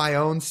say my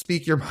own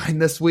speak your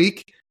mind this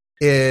week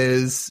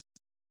is,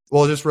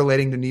 well, just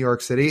relating to New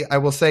York City. I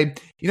will say,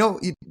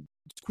 a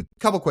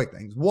couple quick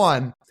things.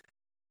 One,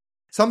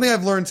 something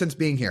I've learned since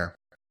being here.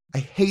 I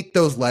hate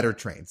those letter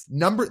trains.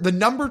 The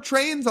number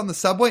trains on the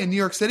subway in New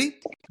York City,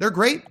 they're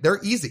great. They're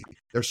easy.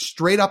 They're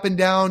straight up and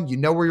down. You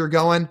know where you're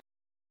going.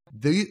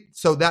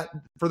 So that,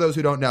 for those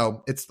who don't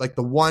know, it's like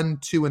the 1,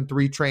 2, and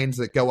 3 trains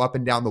that go up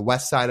and down the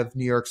west side of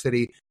New York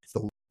City. It's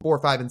the 4,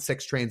 5, and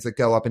 6 trains that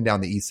go up and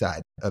down the east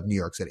side of New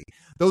York City.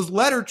 Those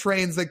letter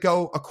trains that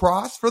go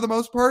across, for the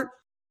most part,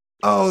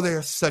 oh,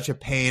 they're such a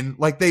pain.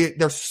 Like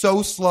they're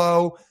so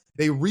slow.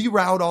 They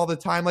reroute all the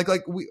time.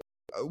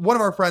 One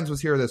of our friends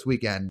was here this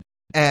weekend,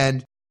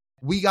 and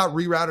we got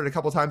rerouted a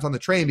couple times on the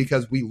train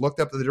because we looked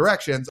up the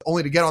directions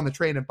only to get on the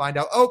train and find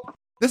out, oh,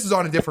 this is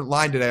on a different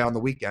line today on the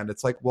weekend.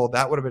 It's like, well,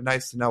 that would have been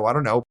nice to know. I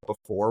don't know.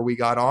 Before we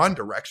got on,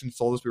 directions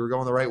told us we were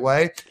going the right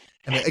way.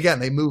 And again,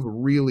 they move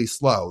really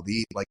slow.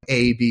 The like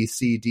A, B,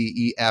 C, D,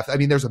 E, F. I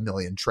mean, there's a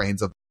million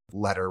trains of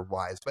letter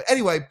wise. But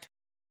anyway,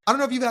 I don't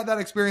know if you've had that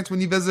experience when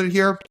you visited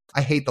here.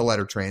 I hate the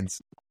letter trains.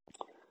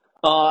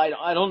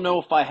 I don't know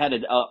if I had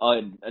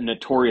a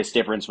notorious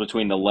difference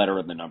between the letter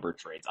and the number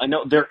trains. I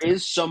know there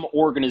is some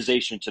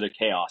organization to the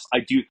chaos.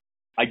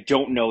 I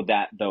don't know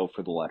that though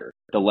for the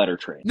letter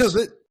trains. No,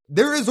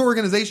 there is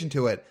organization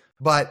to it,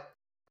 but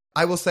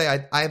I will say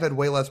I've had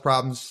way less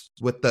problems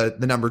with the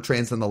number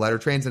trains than the letter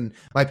trains. And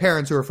my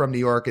parents, who are from New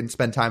York and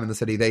spend time in the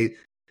city,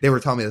 they were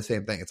telling me the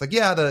same thing. It's like,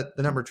 yeah, the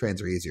number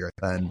trains are easier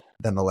than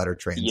the letter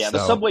trains. Yeah,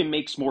 the subway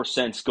makes more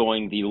sense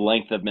going the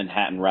length of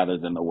Manhattan rather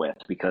than the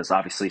width, because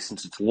obviously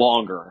since it's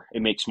longer,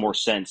 it makes more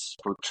sense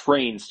for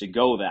trains to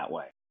go that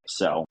way.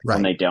 So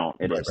when they don't,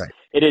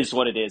 it is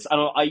what it is.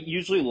 I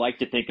usually like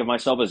to think of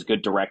myself as a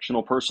good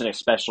directional person,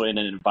 especially in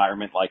an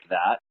environment like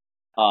that.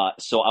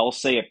 So I'll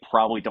say I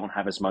probably don't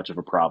have as much of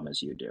a problem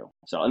as you do.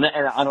 So, and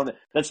I don't.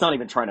 That's not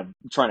even trying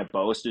to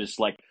boast. It's just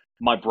like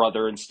my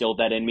brother instilled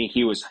that in me.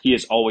 He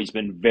has always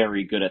been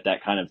very good at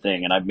that kind of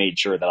thing, and I've made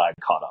sure that I've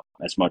caught up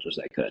as much as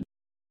I could.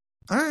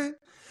 All right.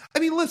 I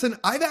mean, listen,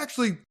 I've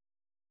actually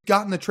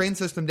gotten the train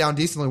system down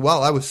decently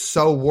well. I was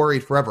so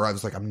worried forever. I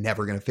was like, I'm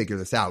never going to figure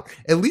this out.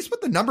 At least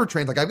with the number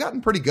trains, like I've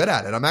gotten pretty good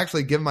at it. I'm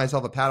actually giving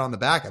myself a pat on the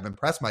back. I've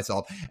impressed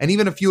myself, and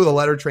even a few of the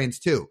letter trains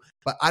too.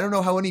 But I don't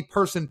know how any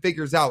person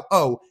figures out,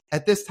 oh,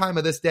 at this time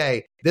of this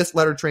day, this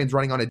letter train's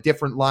running on a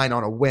different line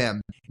on a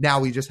whim. Now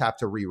we just have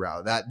to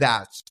reroute.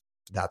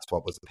 That's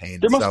what was a pain.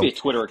 There must be a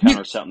Twitter account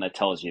or something that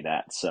tells you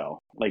that. So,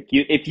 like,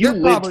 if you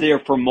lived there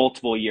for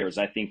multiple years,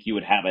 I think you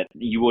would have it.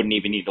 You wouldn't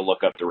even need to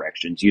look up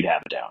directions. You'd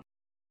have it down.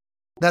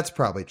 That's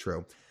probably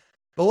true.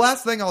 The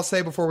last thing I'll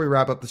say before we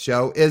wrap up the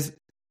show is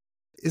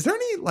there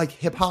any like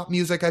hip hop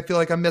music I feel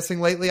like I'm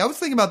missing lately? I was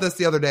thinking about this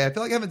the other day. I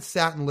feel like I haven't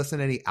sat and listened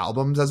to any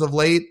albums as of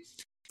late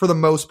for the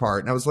most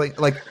part. And I was like,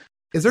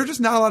 is there just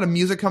not a lot of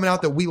music coming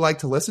out that we like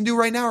to listen to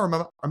right now?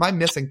 Or am I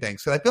missing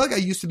things? So I feel like I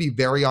used to be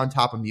very on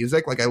top of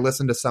music. Like I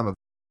listened to some of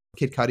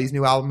Kid Cudi's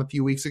new album a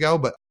few weeks ago,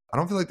 but I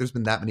don't feel like there's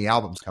been that many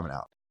albums coming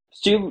out.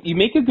 So you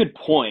make a good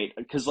point,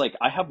 because like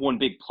I have one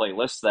big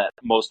playlist that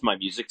most of my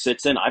music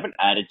sits in. I haven't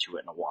added to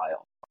it in a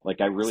while. Like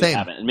I really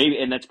haven't.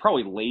 And that's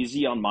probably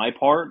lazy on my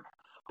part,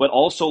 but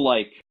also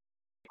like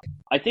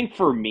I think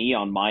for me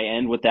on my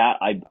end with that,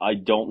 I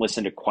don't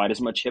listen to quite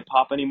as much hip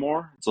hop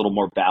anymore. It's a little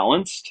more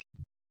balanced.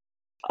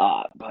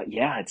 But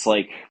yeah, it's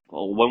like,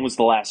 well, when was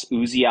the last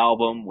Uzi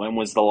album? When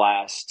was the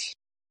last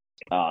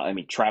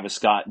Travis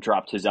Scott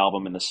dropped his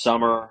album in the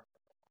summer.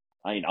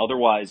 I mean,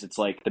 otherwise, it's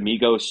like the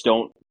Migos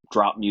don't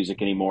drop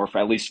music anymore,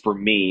 at least for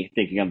me,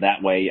 thinking of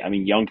that way. I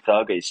mean, Young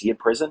Thug, is he in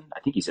prison? I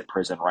think he's in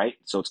prison, right?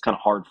 So it's kind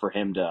of hard for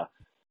him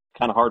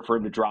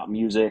to drop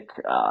music.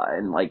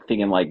 And like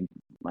thinking like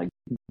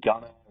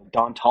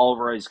Don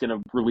Toliver is going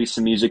to release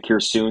some music here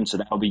soon, so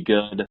that'll be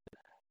good.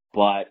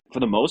 But for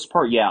the most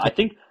part, yeah, I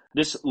think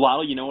this,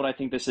 Lyle, you know what I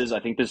think this is? I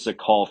think this is a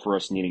call for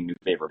us needing new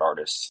favorite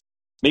artists.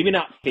 Maybe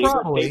not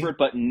favorite,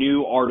 but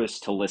new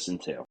artists to listen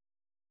to.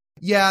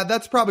 Yeah,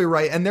 that's probably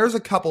right. And there's a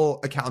couple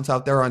accounts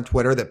out there on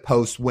Twitter that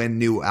post when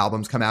new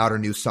albums come out or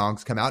new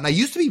songs come out. And I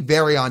used to be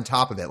very on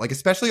top of it, like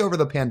especially over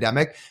the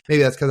pandemic.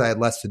 Maybe that's because I had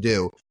less to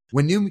do.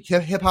 When new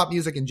hip hop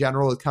music in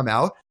general had come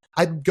out,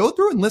 I'd go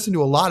through and listen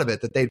to a lot of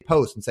it that they'd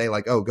post and say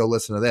like, oh, go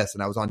listen to this.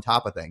 And I was on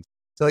top of things.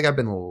 I feel like I've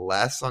been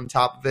less on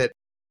top of it,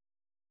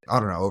 I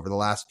don't know, over the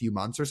last few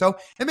months or so.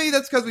 And maybe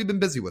that's because we've been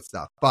busy with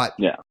stuff. But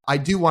yeah, I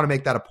do want to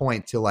make that a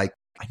point to like,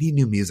 I need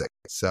new music.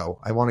 So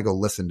I want to go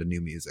listen to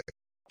new music.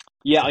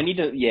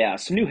 Yeah,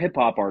 some new hip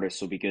hop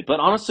artists will be good. But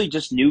honestly,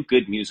 just new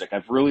good music.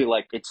 I've really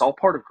it's all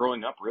part of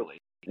growing up, really.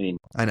 I mean,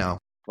 I know.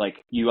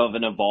 Like, you have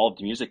an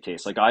evolved music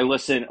taste. Like, I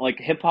listen, like,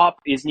 hip hop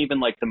isn't even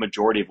like the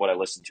majority of what I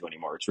listen to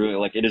anymore. It's really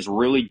like, it is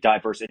really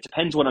diverse. It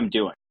depends what I'm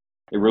doing.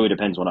 It really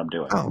depends what I'm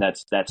doing. Oh.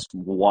 That's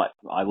what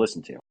I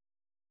listen to.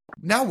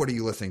 Now what are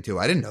you listening to?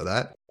 I didn't know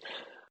that.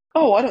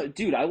 Oh, I don't,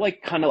 dude. I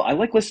like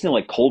listening to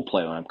like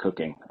Coldplay when I'm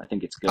cooking. I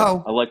think it's good.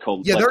 Oh, I like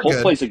yeah, they're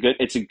good. Coldplay's a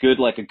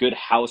good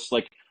house,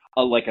 like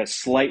a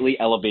slightly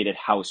elevated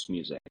house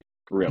music,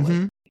 really.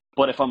 Mm-hmm.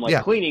 But if I'm like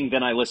Yeah. cleaning,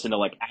 then I listen to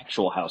like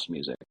actual house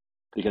music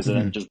because then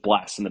it just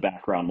blasts in the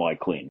background while I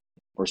clean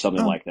or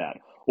something Oh. like that.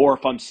 Or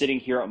if I'm sitting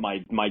here at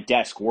my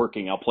desk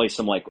working, I'll play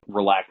some like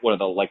what are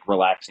the like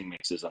relaxing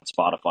mixes on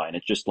Spotify, and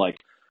it's just like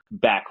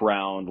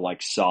background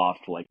like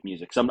soft like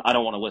music. So I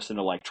don't want to listen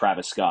to like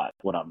Travis Scott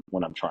when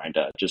I'm trying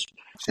to just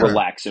Sure.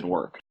 relax and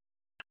work.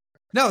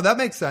 No, that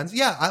makes sense.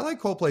 Yeah, I like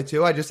Coldplay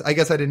too. I guess I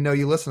didn't know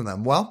you listen to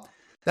them. Well,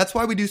 that's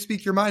why we do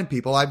Speak Your Mind,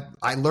 people.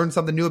 I learned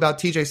something new about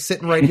TJ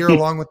sitting right here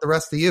along with the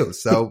rest of you.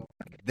 So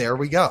there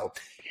we go.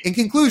 In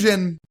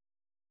conclusion,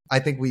 I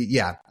think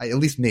at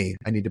least me,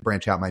 I need to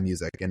branch out my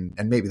music, and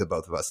maybe the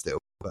both of us do.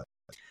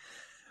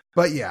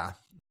 But yeah.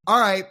 All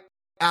right.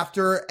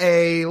 After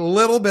a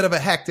little bit of a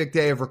hectic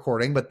day of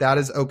recording, but that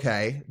is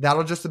okay.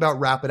 That'll just about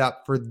wrap it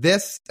up for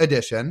this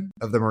edition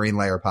of the Marine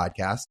Layer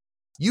podcast.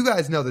 You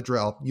guys know the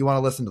drill. You want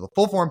to listen to the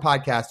full form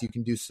podcast, you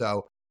can do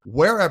so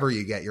wherever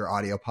you get your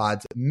audio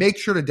pods. Make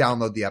sure to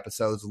download the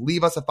episodes,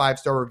 leave us a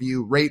 5-star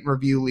review, rate and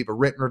review, leave a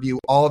written review.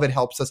 All of it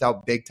helps us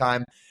out big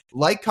time.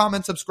 Like,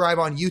 comment, subscribe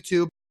on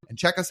YouTube, and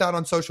check us out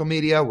on social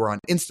media. We're on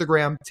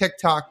Instagram,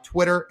 TikTok,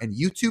 Twitter, and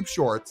YouTube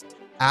Shorts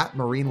at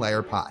Marine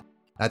Layer Pod.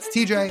 That's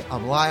TJ.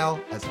 I'm Lyle.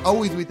 As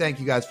always, we thank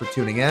you guys for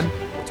tuning in.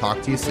 We'll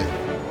talk to you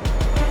soon.